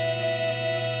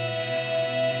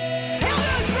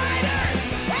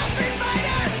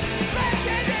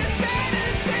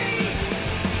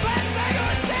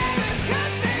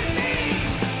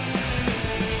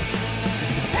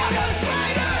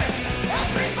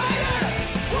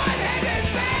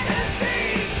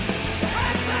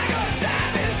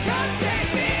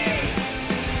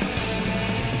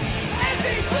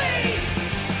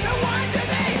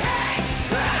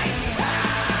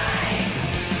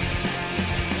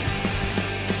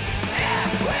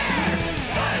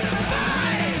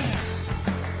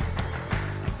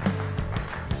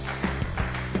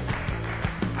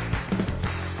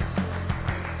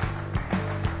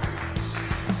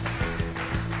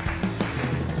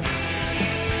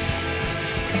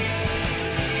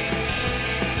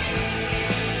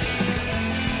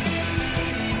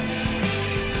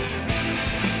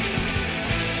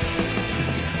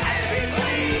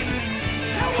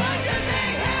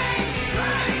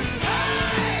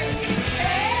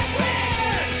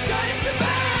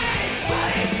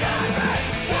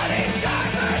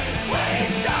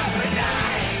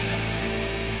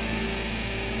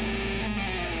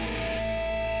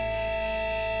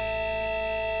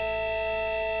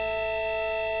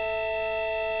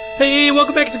 Hey,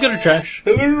 welcome back to Gutter Trash.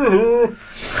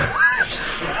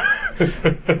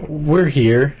 We're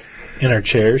here in our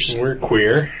chairs. We're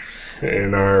queer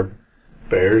in our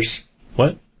bears.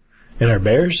 What? In our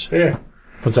bears? Yeah.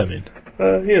 What's that mean?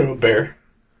 Bear.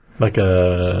 Like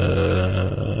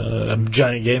a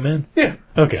giant gay man? Yeah.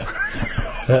 Okay.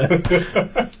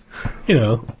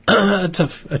 A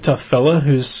tough fella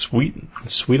who's sweet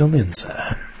on the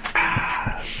inside.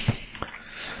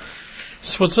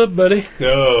 So what's up, buddy?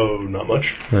 No, not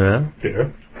much. Yeah? Yeah.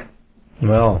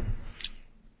 Well,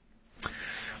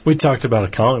 we talked about a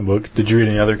comic book. Did you read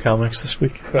any other comics this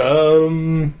week?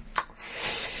 I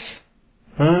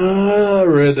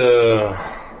read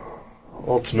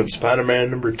Ultimate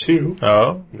Spider-Man #2.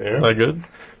 Oh? Yeah. That good?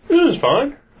 It was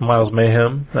fine. Miles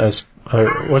Mayhem as...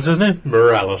 what's his name?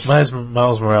 Morales.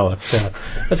 Miles Morales, yeah.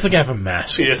 That's the guy from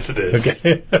Mask. Yes, it is.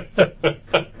 Okay.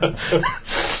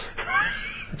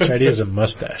 That's right, he has a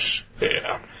mustache.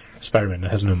 Yeah. Spider-Man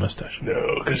has no mustache.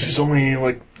 No, because he's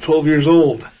only 12 years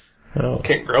old. Oh.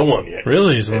 Can't grow one yet.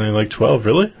 Really? He's only 12,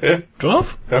 really? Yeah.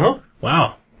 12? Uh-huh.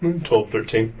 Wow. 12,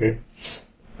 13, yeah.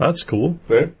 That's cool.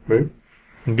 Yeah, maybe.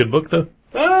 Good book, though?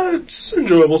 It's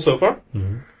enjoyable so far.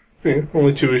 Mm-hmm. Yeah,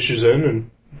 only 2 issues in, and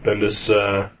Bendis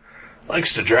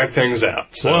likes to drag things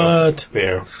out. So, what?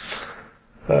 Yeah.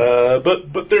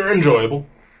 But they're enjoyable.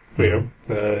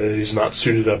 He's not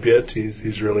suited up yet.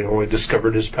 He's really only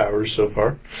discovered his powers so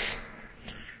far.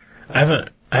 I haven't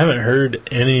heard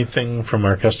anything from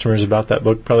our customers about that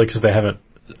book, probably because they haven't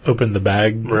opened the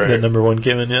bag that #1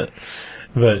 came in yet.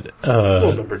 But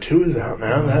Well, number 2 is out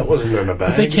now. That wasn't in a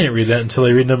bag. but they can't read that until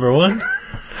they read number 1.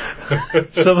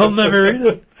 So they'll never read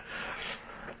it.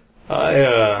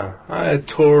 I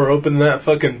tore open that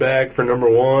fucking bag for number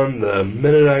 1 the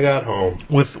minute I got home.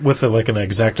 With like an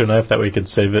X-Acto knife that we could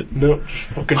save it. Nope.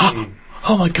 Fucking.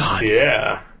 Oh my god.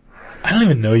 Yeah. I don't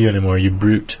even know you anymore, you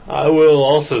brute. I will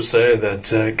also say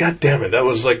that, god damn it, that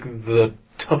was like the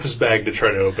toughest bag to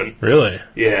try to open. Really?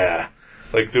 Yeah.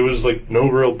 Like, there was like no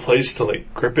real place to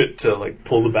like grip it to like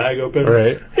pull the bag open.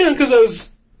 Right. Yeah,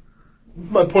 because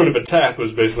my point of attack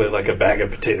was basically like a bag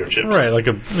of potato chips. Right, like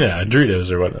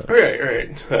Doritos or whatnot.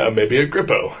 Right. Maybe a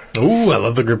Grippo. Ooh, I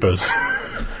love the Grippos.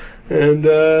 And,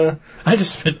 I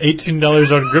just spent $18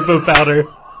 on Grippo powder.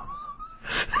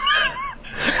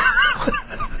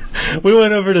 We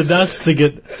went over to Doc's to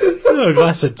get a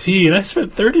glass of tea, and I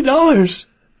spent $30.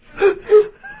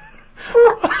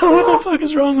 What the fuck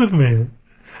is wrong with me?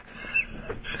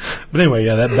 But anyway,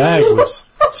 yeah, that bag was...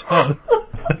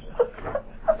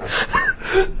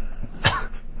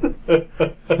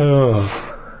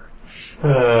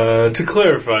 to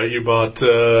clarify, you bought,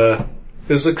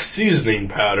 there's like seasoning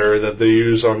powder that they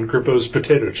use on Grippo's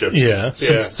potato chips. Yeah,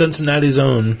 Cincinnati's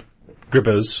own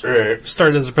Grippos. Right.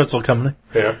 Started as a pretzel company.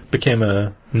 Yeah. Became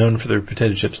known for their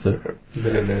potato chips, though.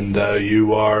 And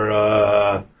you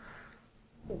are,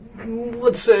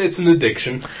 let's say it's an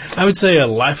addiction. I would say a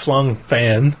lifelong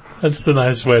fan. That's the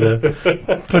nice way to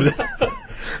put it.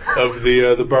 Of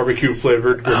the barbecue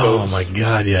flavored Grippos. Oh my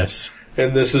god, yes.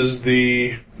 And this is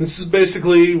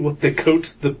basically what they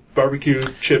coat the barbecue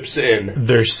chips in.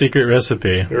 Their secret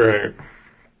recipe. Right.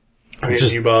 And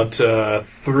you bought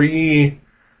 3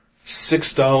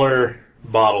 $6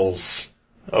 bottles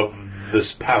of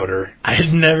this powder. I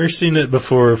had never seen it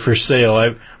before for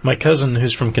sale. My cousin,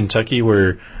 who's from Kentucky,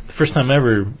 the first time I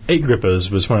ever ate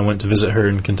Grippos was when I went to visit her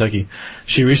in Kentucky.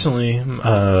 She recently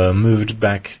moved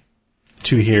back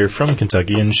to here from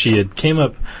Kentucky, and she had came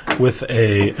up with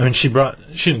she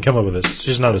didn't come up with this.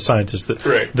 She's not a scientist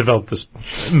that developed this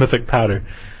mythic powder.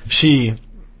 She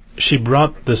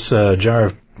brought this jar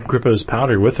of Grippo's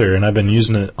powder with her, and I've been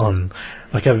using it on,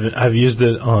 like, I've used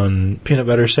it on peanut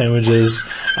butter sandwiches.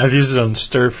 I've used it on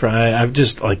stir fry. I've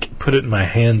just, like, put it in my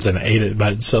hands and ate it by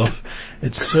itself.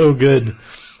 It's so good.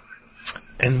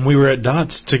 And we were at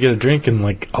Dots to get a drink, and,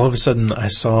 like, all of a sudden I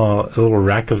saw a little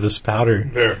rack of this powder.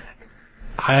 There.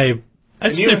 I'd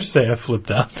safe to say I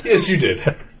flipped out. Yes, you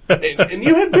did. And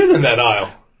you had been in that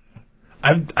aisle.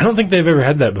 I don't think they've ever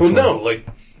had that before. Well, no, like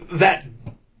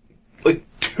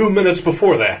 2 minutes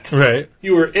before that. Right.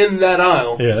 You were in that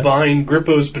aisle buying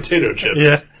Grippo's potato chips.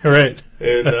 Yeah, right.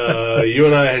 And you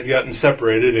and I had gotten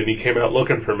separated, and he came out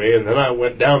looking for me, and then I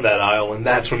went down that aisle, and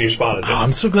that's when you spotted him. Oh,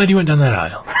 I'm so glad you went down that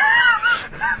aisle.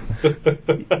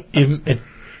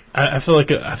 I feel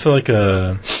like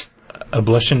a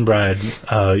blushing bride.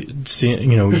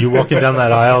 You walking down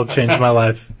that aisle changed my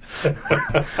life.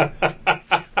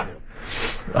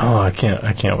 Oh, I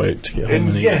can't wait to get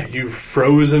home. And you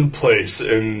froze in place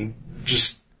and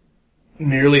just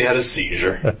nearly had a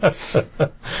seizure.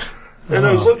 And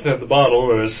I was looking at the bottle,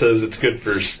 and it says it's good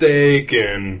for steak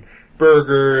and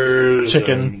burgers,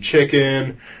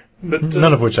 chicken, but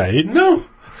none of which I eat. No.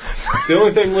 The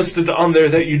only thing listed on there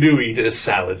that you do eat is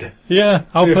salad. Yeah,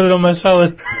 I'll put it on my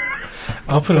salad.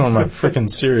 I'll put it on my frickin'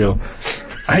 cereal.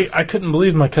 I couldn't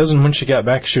believe my cousin, when she got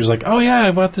back, she was like, oh yeah,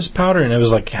 I bought this powder, and it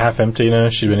was like half empty,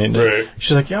 she'd been eating it. Right.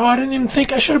 She's like, I didn't even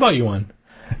think I should have bought you one.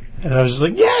 And I was just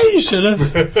like, yeah, you should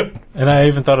have. And I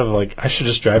even thought of, like, I should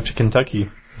just drive to Kentucky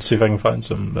and see if I can find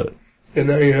some, but... And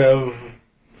now you have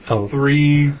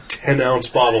 3 10-ounce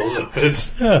bottles of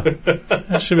it. Yeah,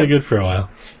 that should be good for a while.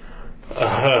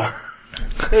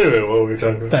 Anyway, what were we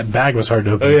talking about? That bag was hard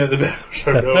to open. Oh yeah, the bag was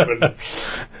hard to open.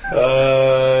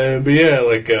 But yeah,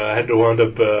 I had to wind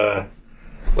up,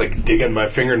 digging my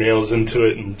fingernails into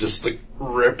it and just,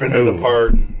 ripping it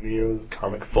apart and,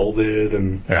 comic folded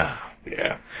and... Yeah.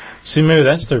 See, maybe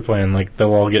that's their plan. Like,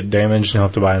 they'll all get damaged and you'll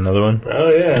have to buy another one. Oh,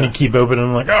 yeah. And you keep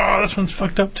opening them this one's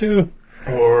fucked up too.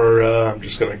 Or, I'm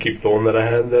just gonna keep the one that I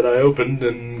had that I opened,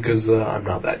 because I'm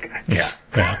not that guy. Yeah.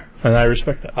 And I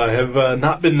respect that. I have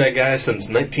not been that guy since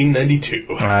 1992.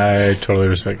 I totally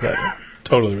respect that.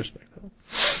 Totally respect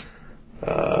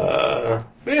that.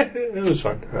 Yeah, it was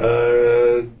fun.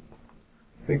 I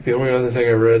think the only other thing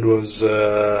I read was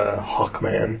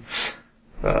Hawkman,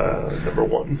 number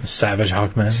 1. Savage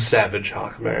Hawkman. Savage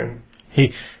Hawkman.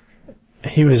 He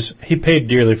paid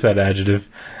dearly for that adjective.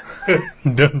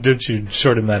 Don't you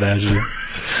short him that adjective.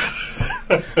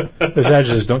 Those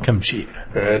adjectives don't come cheap.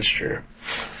 That's true.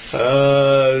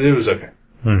 It was okay.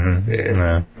 Mm-hmm.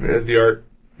 Yeah. The art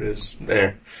is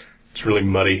It's really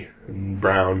muddy and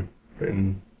brown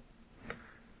and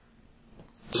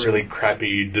really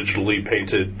crappy, digitally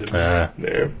painted. Yeah.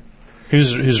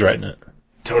 Who's writing it?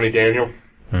 Tony Daniel,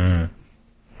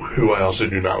 who I also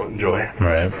do not enjoy.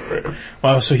 Right.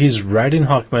 Wow, so he's writing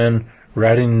Hawkman,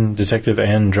 writing detective,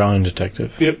 and drawing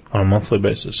detective. Yep. On a monthly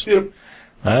basis. Yep.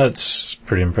 That's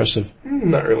pretty impressive.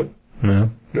 Not really.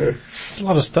 No. No. It's a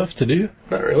lot of stuff to do.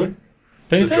 Not really.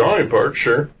 Don't you The think? drawing part,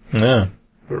 sure. Yeah.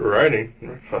 But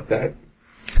writing, fuck that.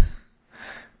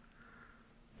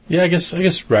 Yeah, I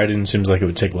guess writing seems like it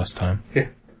would take less time. Yeah.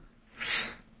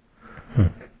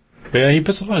 But yeah, he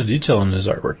puts a lot of detail in his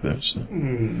artwork, though. So.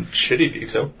 Shitty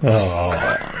detail.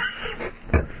 Oh.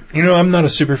 You know, I'm not a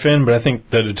super fan, but I think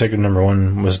that Detective Number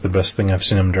 1 was the best thing I've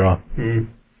seen him draw.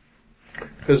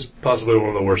 It's possibly one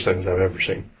of the worst things I've ever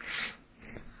seen.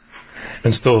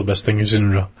 And still the best thing you've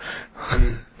seen him draw.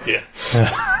 Yeah.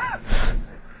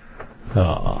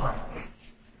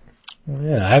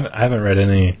 Yeah, I haven't read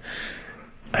any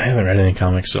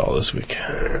comics at all this week.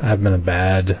 I've been a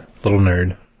bad little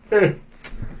nerd.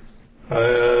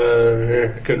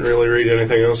 I couldn't really read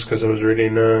anything else because I was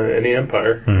reading Any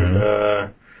Empire.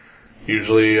 And,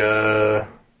 usually,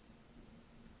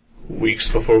 weeks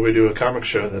before we do a comic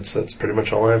show, that's pretty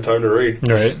much all I have time to read.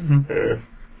 Right.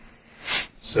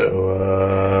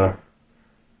 So,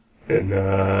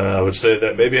 I would say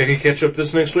that maybe I could catch up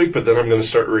this next week, but then I'm going to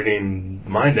start reading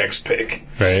my next pick.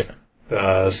 Right.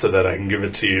 So that I can give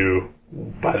it to you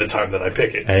by the time that I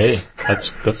pick it. Hey,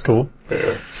 that's cool.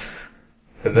 Yeah.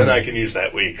 And then I can use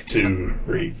that week to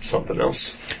read something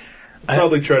else. I'll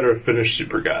probably try to finish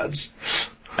Super Gods.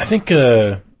 I think,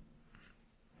 for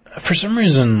some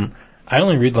reason, I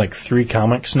only read like 3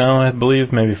 comics now, I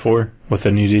believe, maybe 4, with the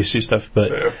new DC stuff,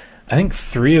 but I think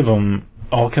 3 of them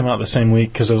all come out the same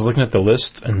week, because I was looking at the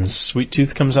list, and Sweet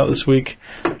Tooth comes out this week,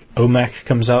 OMAC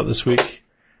comes out this week,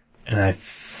 and I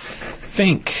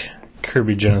think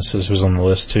Kirby Genesis was on the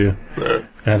list too. And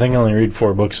I think I only read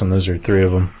 4 books, and those are 3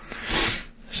 of them.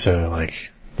 So,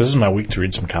 like, this is my week to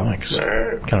read some comics.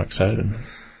 I'm kind of excited.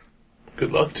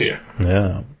 Good luck to you.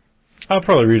 Yeah. I'll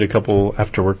probably read a couple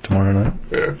after work tomorrow night.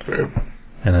 Yeah.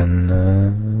 And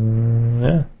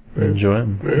then, enjoy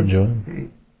them. Yeah. Enjoy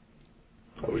them.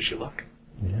 I wish you luck.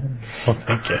 Yeah. Well,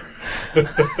 thank you.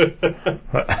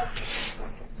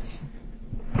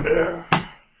 Yeah.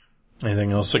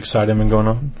 Anything else exciting been going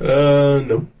on?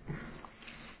 No.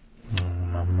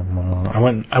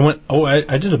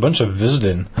 I did a bunch of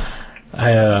visiting.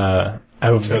 To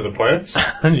the plants?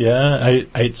 Yeah, I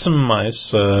ate some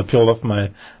mice, peeled off my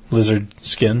lizard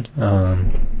skin.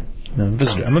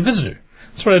 Visitor. I'm a visitor.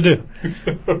 That's what I do.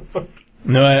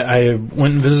 No, I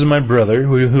went and visited my brother,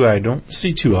 who I don't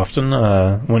see too often.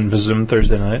 Went and visited him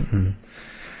Thursday night, and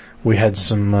we had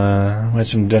some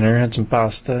dinner, had some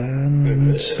pasta,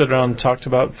 and just sat around and talked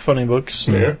about funny books.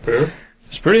 Yeah.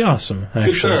 It's pretty awesome,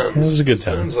 actually. Good times. It was a good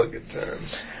time. Sounds like good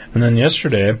times. And then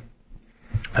yesterday,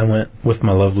 I went with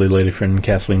my lovely lady friend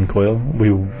Kathleen Coyle.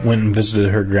 We went and visited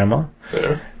her grandma.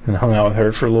 Yeah. And hung out with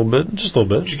her for a little bit, just a little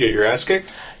bit. Did you get your ass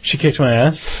kicked? She kicked my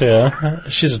ass, yeah.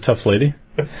 She's a tough lady.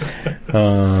 She's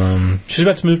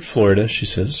about to move to Florida, she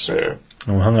says. Yeah.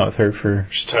 And we hung out with her for...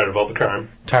 She's tired of all the crime.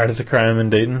 Tired of the crime in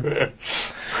Dayton. Yeah.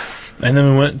 And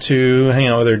then we went to hang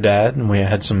out with her dad, and we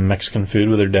had some Mexican food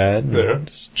with her dad. And Yeah.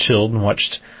 just chilled and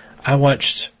watched... I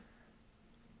watched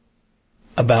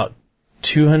about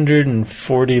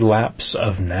 240 laps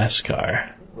of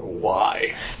NASCAR.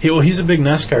 Why? He's a big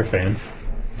NASCAR fan,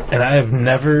 and I have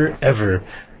never, ever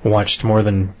watched more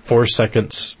than 4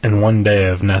 seconds in one day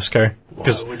of NASCAR.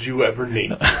 Why would you ever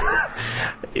need?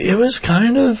 It was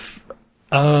kind of,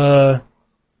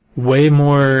 way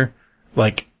more,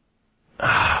 like,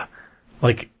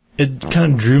 it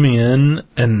kind of drew me in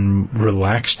and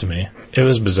relaxed me. It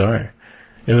was bizarre.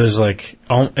 It was like,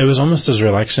 it was almost as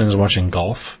relaxing as watching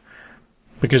golf.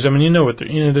 Because, I mean, they're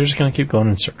just going to keep going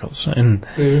in circles. And,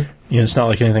 it's not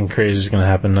like anything crazy is going to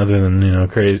happen other than,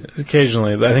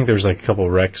 occasionally. I think there was like a couple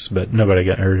of wrecks, but nobody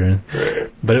got hurt or anything.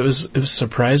 Right. But it was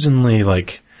surprisingly,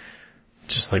 like,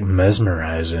 just like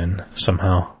mesmerizing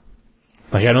somehow.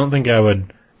 Like, I don't think I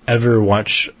would ever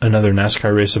watch another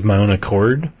NASCAR race of my own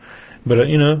accord. But,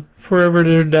 if we're over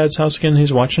to her dad's house again,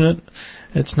 he's watching it.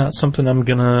 It's not something I'm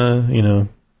gonna,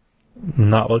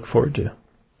 not look forward to.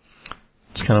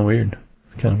 It's kind of weird.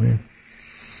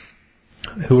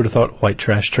 Who would have thought white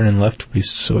trash turning left would be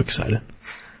so excited?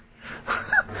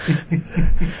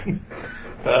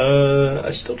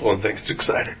 I still don't think it's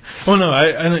exciting. Oh no,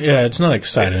 it's not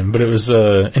exciting, but it was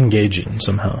engaging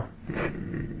somehow.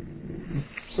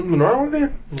 Something wrong with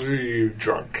you? Were you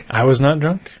drunk? I was not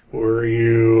drunk. Were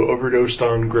you overdosed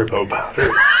on Grippo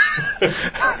powder?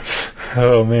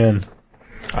 Oh, man.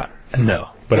 No,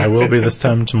 but I will be this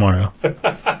time tomorrow.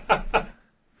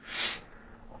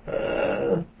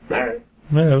 Alright.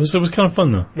 Yeah, it was kind of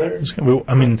fun, though.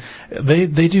 I mean,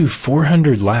 they do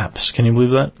 400 laps. Can you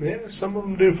believe that? Yeah, some of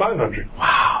them do 500.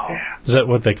 Wow. Yeah. Is that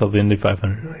what they call the Indy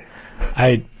 500?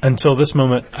 Until this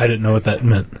moment, I didn't know what that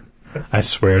meant. I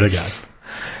swear to God.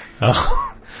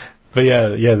 But yeah.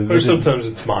 Or sometimes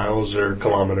it's miles or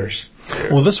kilometers.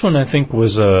 Yeah. Well, this one I think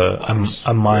was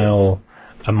a mile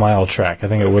track. I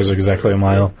think it was exactly a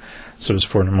mile, so it was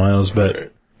 400 miles.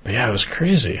 But yeah, it was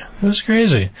crazy. It was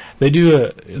crazy. They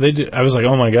do. I was like,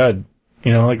 oh my God,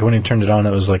 like when he turned it on,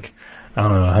 it was like, I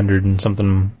don't know, 100 and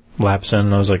something laps in,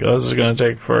 and I was like, oh, this is gonna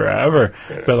take forever.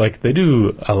 Yeah. But like they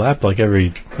do a lap like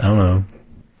every, I don't know,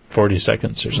 40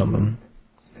 seconds or something.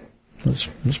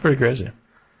 It's pretty crazy.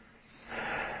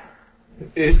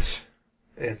 It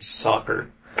and soccer,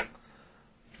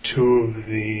 two of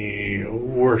the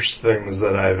worst things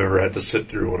that I've ever had to sit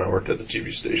through when I worked at the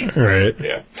TV station. Right.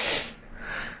 Yeah.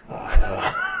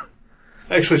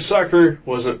 Actually, soccer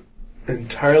wasn't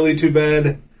entirely too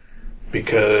bad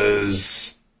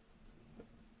because,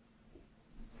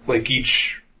 like,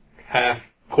 each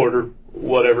half, quarter,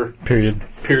 whatever. Period.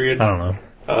 I don't know.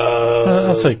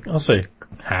 I'll say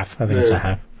half. I think it's a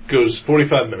half. Goes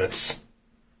 45 minutes.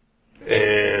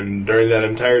 And during that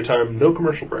entire time, no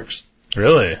commercial breaks.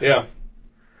 Really? Yeah.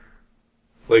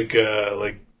 Like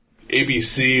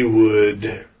ABC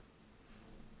would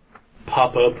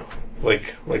pop up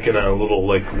like in a little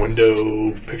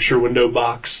picture window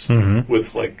box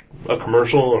with like a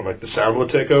commercial, and like the sound would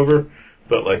take over,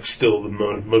 but like still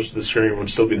most of the screen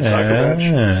would still be the soccer match.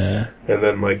 And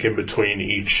then like in between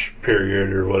each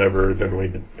period or whatever, then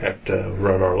we'd have to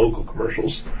run our local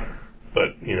commercials.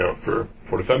 But, for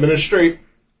 45 minutes straight,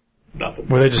 nothing.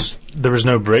 Were there was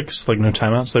no breaks, like no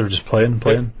timeouts? They were just playing?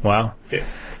 Yeah. Wow. Yeah.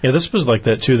 Yeah, this was like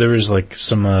that too. There was like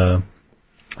some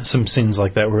scenes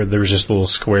like that where there was just a little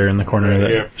square in the corner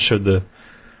that showed the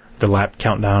lap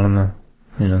countdown and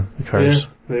the cars. Yeah,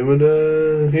 they would,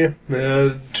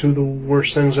 two of the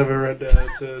worst things I've ever had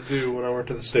to do when I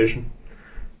worked at the station.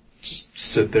 Just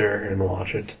sit there and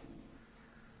watch it.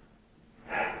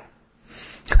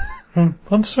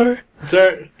 I'm sorry. It's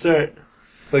alright.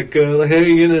 Like I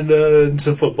could get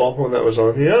into football when that was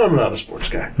on. I'm not a sports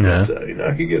guy. Yeah. But,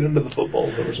 I could get into the football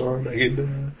when it was on. I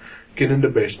could get into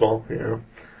baseball, in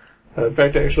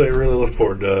fact, actually, I really look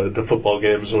forward to football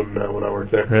games when I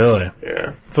worked there. Really?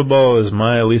 Yeah. Football is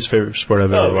my least favorite sport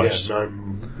I've ever watched. Yeah,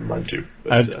 mine too.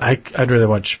 But, I'd rather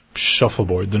watch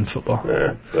shuffleboard than football.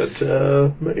 Yeah, but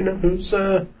it was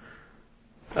a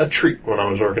treat when I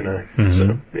was working there. Mm-hmm.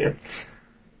 So, yeah.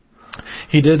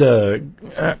 He did,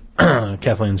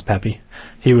 Kathleen's pappy.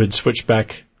 He would switch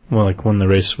back, when the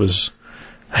race was,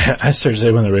 I started to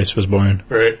say when the race was born.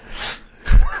 Right.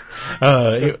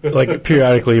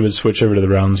 Periodically he would switch over to the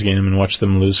Browns game and watch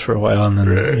them lose for a while, and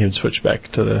then he would switch back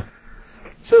to the...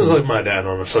 Sounds like my dad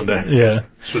on a Sunday. Yeah.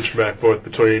 Switching back and forth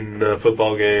between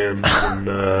football games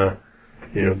and,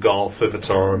 golf if it's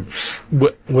on.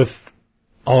 With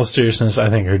all seriousness, I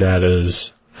think her dad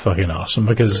is fucking awesome,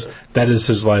 because that is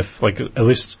his life. Like, at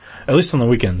least on the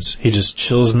weekends, he just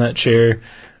chills in that chair,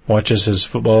 watches his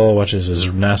football, watches his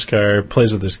NASCAR,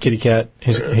 plays with his kitty cat.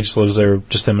 He just lives there,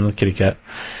 just him and the kitty cat.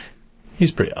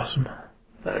 He's pretty awesome.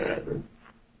 I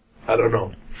don't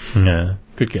know. Yeah,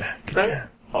 good guy.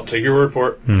 I'll take your word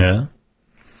for it. Yeah.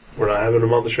 We're not having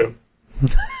him on the show.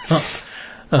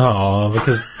 Oh,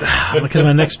 because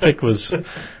my next pick was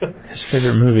his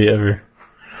favorite movie ever.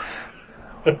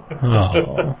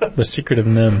 Oh, The Secret of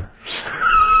NIMH.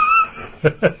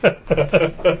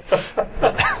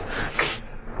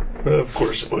 Of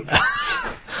course it would.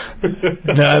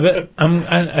 No, I bet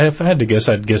if I had to guess,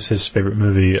 I'd guess his favorite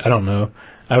movie. I don't know.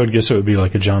 I would guess it would be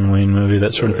like a John Wayne movie,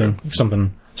 that sort of thing.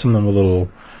 Something with a little,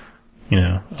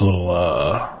 a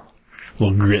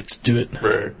little grit to it.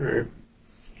 Right.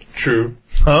 True.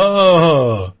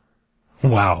 Oh,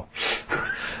 wow.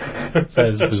 That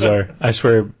is bizarre. I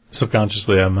swear,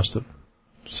 subconsciously, I must have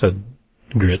said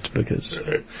grit because.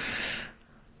 Right.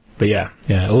 But yeah,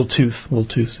 a little tooth,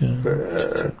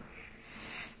 yeah.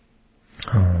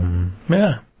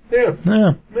 Yeah.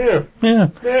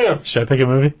 Should I pick a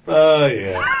movie?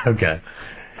 Yeah. Okay.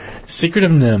 Secret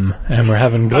of NIMH, and we're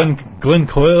having Glenn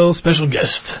Coyle, special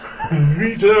guest.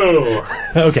 Veto!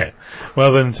 Okay.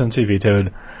 Well then, since he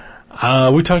vetoed,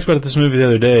 we talked about this movie the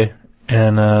other day,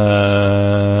 and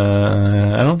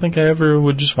I don't think I ever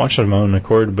would just watch it on my own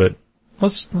accord, but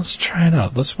let's try it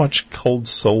out. Let's watch Cold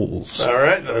Souls. All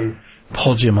right, then.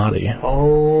 Paul Giamatti.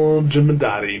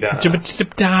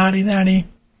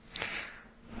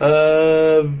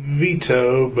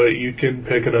 Veto, but you can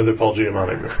pick another Paul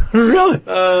Giamatti movie. Really?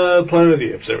 Planet of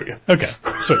the Apes, there we go. Okay,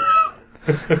 sweet.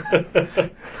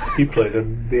 He played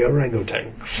in the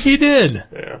orangutan. He did.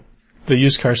 Yeah. The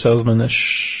used car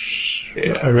salesman-ish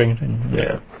orangutan.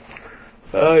 Yeah.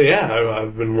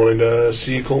 I've been wanting to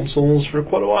see Cold Souls for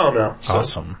quite a while now. So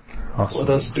Awesome. Let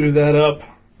us do that up.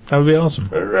 That would be awesome.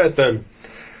 All right, then.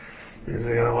 I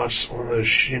gotta watch one of those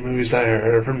shitty movies I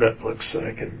heard from Netflix so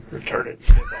I can return it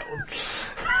and get that one.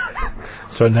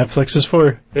 That's what Netflix is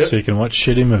for. Yep. So you can watch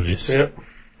shitty movies. Yep.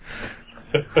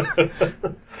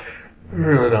 I'm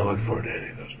really not looking forward to any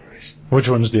of those movies. Which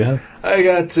ones do you have? I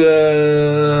got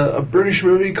a British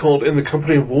movie called In the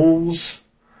Company of Wolves,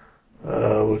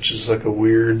 which is like a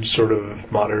weird sort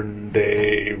of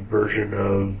modern-day version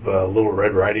of Little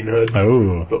Red Riding Hood,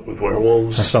 Oh. but with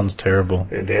werewolves. That sounds terrible.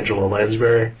 And Angela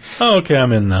Lansbury, Oh, okay,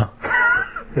 I'm in now.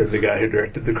 and the guy who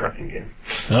directed The Crying Game.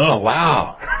 Oh,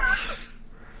 wow.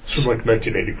 It's from like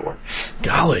 1984.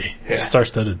 Golly. Yeah.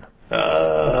 Star-studded.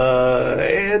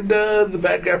 And the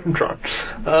bad guy from Tron.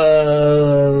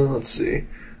 Let's see.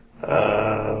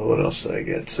 What else did I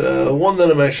get? One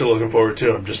that I'm actually looking forward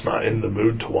to. I'm just not in the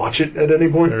mood to watch it at any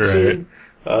point soon.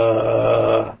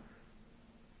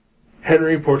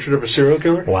 Henry, Portrait of a Serial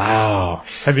Killer. Wow.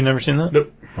 Have you never seen that?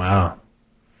 Nope. Wow.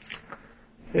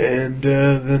 And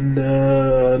then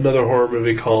another horror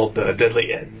movie called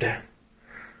Deadly End,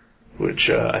 which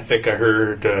I think I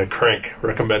heard Crank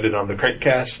recommended on the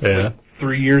Crankcast like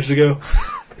 3 years ago.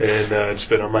 And it's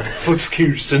been on my Netflix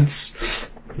queue since.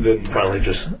 Then finally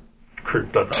just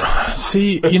creeped up to it.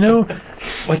 See,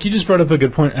 like you just brought up a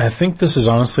good point. I think this is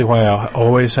honestly why I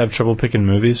always have trouble picking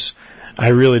movies. I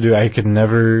really do. I could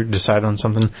never decide on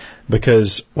something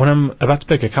because when I'm about to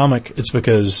pick a comic, it's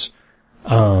because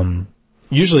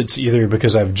usually it's either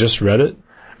because I've just read it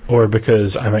or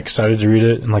because I'm excited to read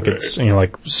it and like it's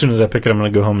like as soon as I pick it I'm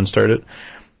going to go home and start it.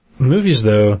 Movies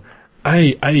though,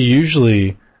 I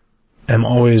usually am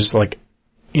always like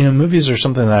movies are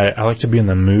something that I like to be in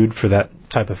the mood for that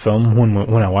type of film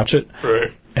when I watch it.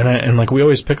 Right. And like we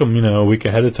always pick them, a week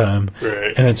ahead of time.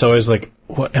 Right. And it's always like,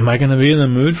 what am I going to be in the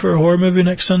mood for a horror movie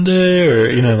next Sunday?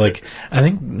 Or like I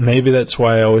think maybe that's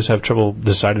why I always have trouble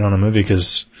deciding on a movie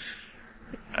because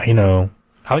I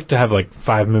like to have like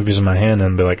 5 movies in my hand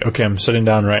and be like, okay, I'm sitting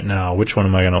down right now. Which one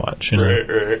am I going to watch?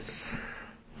 Right.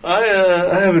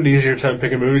 I have an easier time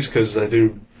picking movies because I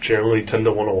do generally tend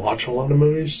to want to watch a lot of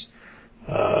movies.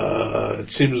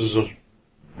 It seems as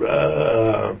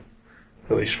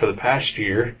at least for the past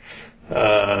year,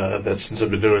 that since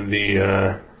I've been doing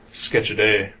the Sketch a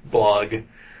Day blog,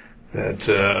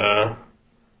 that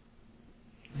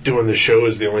doing the show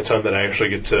is the only time that I actually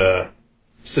get to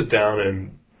sit down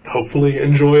and hopefully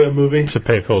enjoy a movie. To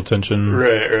pay full attention.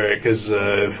 Right, because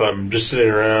if I'm just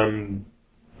sitting around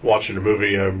watching a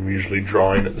movie, I'm usually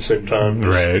drawing at the same time.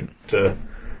 Right. To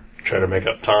try to make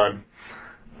up time.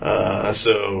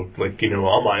 So,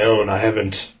 on my own, I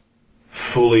haven't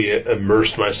fully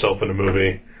immersed myself in a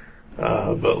movie.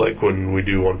 But, when we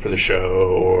do one for the show,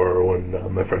 or when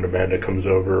my friend Amanda comes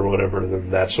over or whatever, then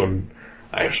that's when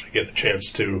I actually get a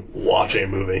chance to watch a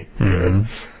movie. Mm-hmm.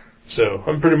 So,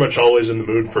 I'm pretty much always in the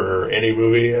mood for any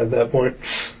movie at that point.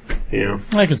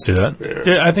 I can see that.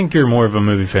 Yeah. I think you're more of a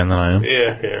movie fan than I am.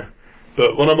 Yeah.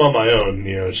 But when I'm on my own,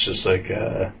 it's just like,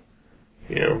 I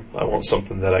want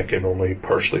something that I can only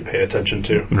partially pay attention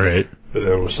to. Right. But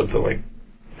then with something like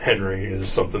Henry is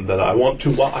something that I want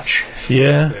to watch.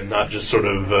 Yeah. And not just sort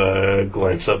of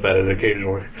glance up at it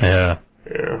occasionally. Yeah.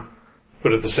 Yeah.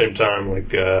 But at the same time,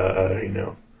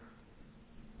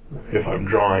 if I'm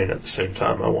drawing at the same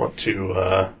time, I want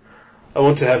to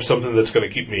have something that's going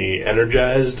to keep me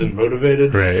energized and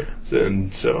motivated. Right.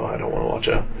 And so I don't want to watch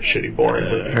a shitty, boring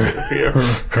movie.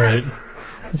 Right.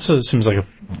 So it seems like a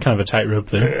kind of a tightrope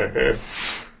there. Yeah.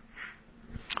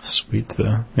 Sweet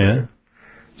though. Yeah.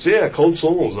 So yeah, Cold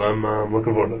Souls. I'm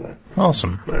looking forward to that.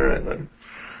 Awesome. All right then.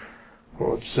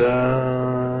 Well, let's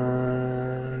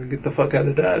get the fuck out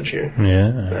of Dodge here.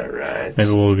 Yeah. All right.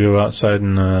 Maybe we'll go outside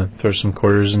and throw some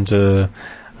quarters into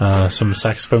some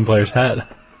saxophone player's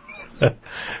hat.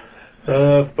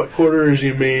 By quarters,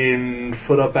 you mean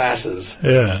foot up asses?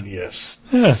 Yeah. Yes.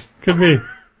 Yeah, could be.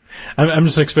 I'm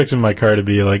just expecting my car to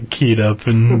be like keyed up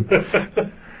and. Yeah,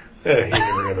 you're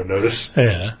never gonna notice.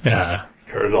 Yeah.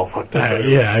 Car's all fucked up.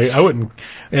 I wouldn't.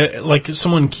 Like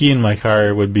someone keying my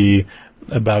car would be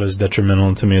about as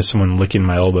detrimental to me as someone licking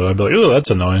my elbow. I'd be like, oh, that's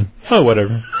annoying. Oh,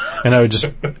 whatever. And I would just,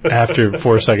 after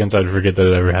 4 seconds, I'd forget that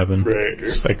it ever happened.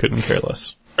 Right. So I couldn't care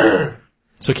less.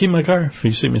 So keep my car if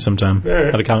you see me sometime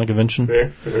right. at a comic convention. Yeah.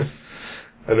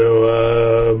 I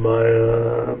know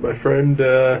my friend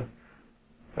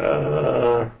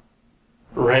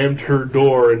rammed her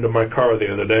door into my car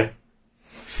the other day.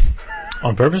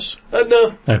 On purpose?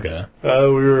 No. Okay. We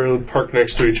were parked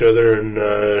next to each other,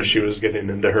 and she was getting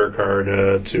into her car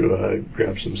to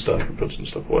grab some stuff or put some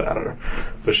stuff away. I don't know.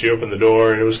 But she opened the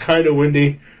door, and it was kind of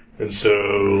windy, and so,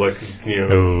 like,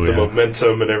 the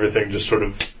momentum and everything just sort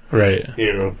of, right,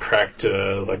 cracked,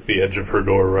 like, the edge of her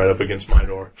door right up against my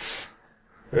door.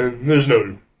 And there's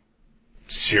no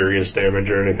serious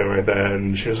damage or anything like that,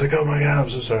 and she was like, oh my God,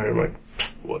 I'm so sorry. I'm like,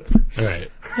 whatever.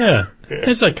 Right. Yeah.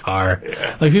 It's a car.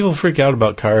 Yeah. Like, people freak out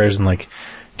about cars and, like,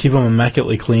 keep them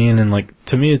immaculately clean, and, like,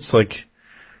 to me it's like,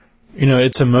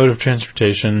 it's a mode of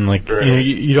transportation. Like, right.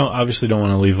 You don't want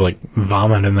to leave, like,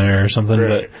 vomit in there or something,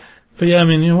 right. but yeah, I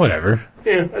mean, whatever.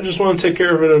 Yeah, I just want to take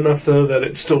care of it enough, though, that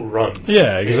it still runs.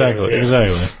 Yeah, exactly,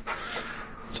 exactly.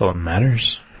 That's all that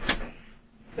matters.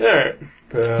 Alright.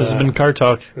 This has been Car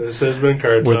Talk. This has been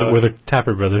Car Talk. With the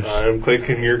Tapper Brothers. I'm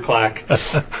clicking your clack.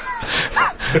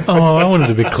 Oh, I wanted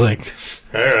to be Click.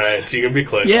 Alright, you can be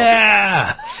Click.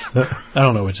 Yeah! I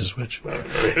don't know which is which.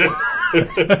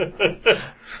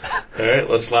 Alright,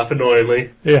 let's laugh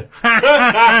annoyingly. Yeah.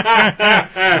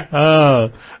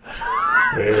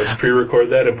 Okay, let's pre-record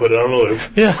that and put it on a loop.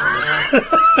 Yeah.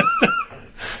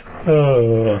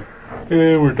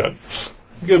 And we're done.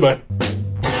 Goodbye.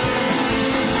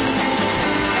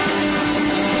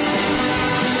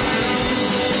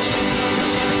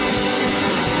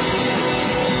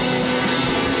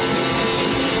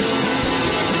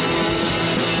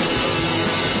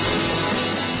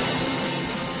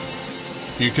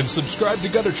 You can subscribe to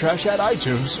Gutter Trash at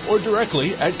iTunes or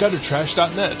directly at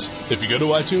guttertrash.net. If you go to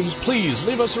iTunes, please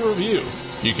leave us a review.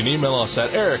 You can email us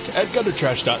at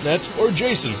eric@guttertrash.net or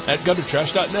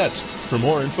jason@guttertrash.net. For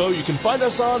more info, you can find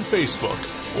us on Facebook,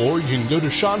 or you can go to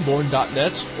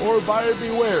seanborn.net or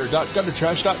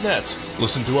buyerbeware.guttertrash.net.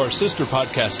 Listen to our sister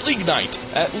podcast, League Night,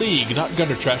 at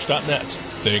league.guttertrash.net.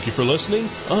 Thank you for listening.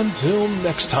 Until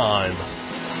next time.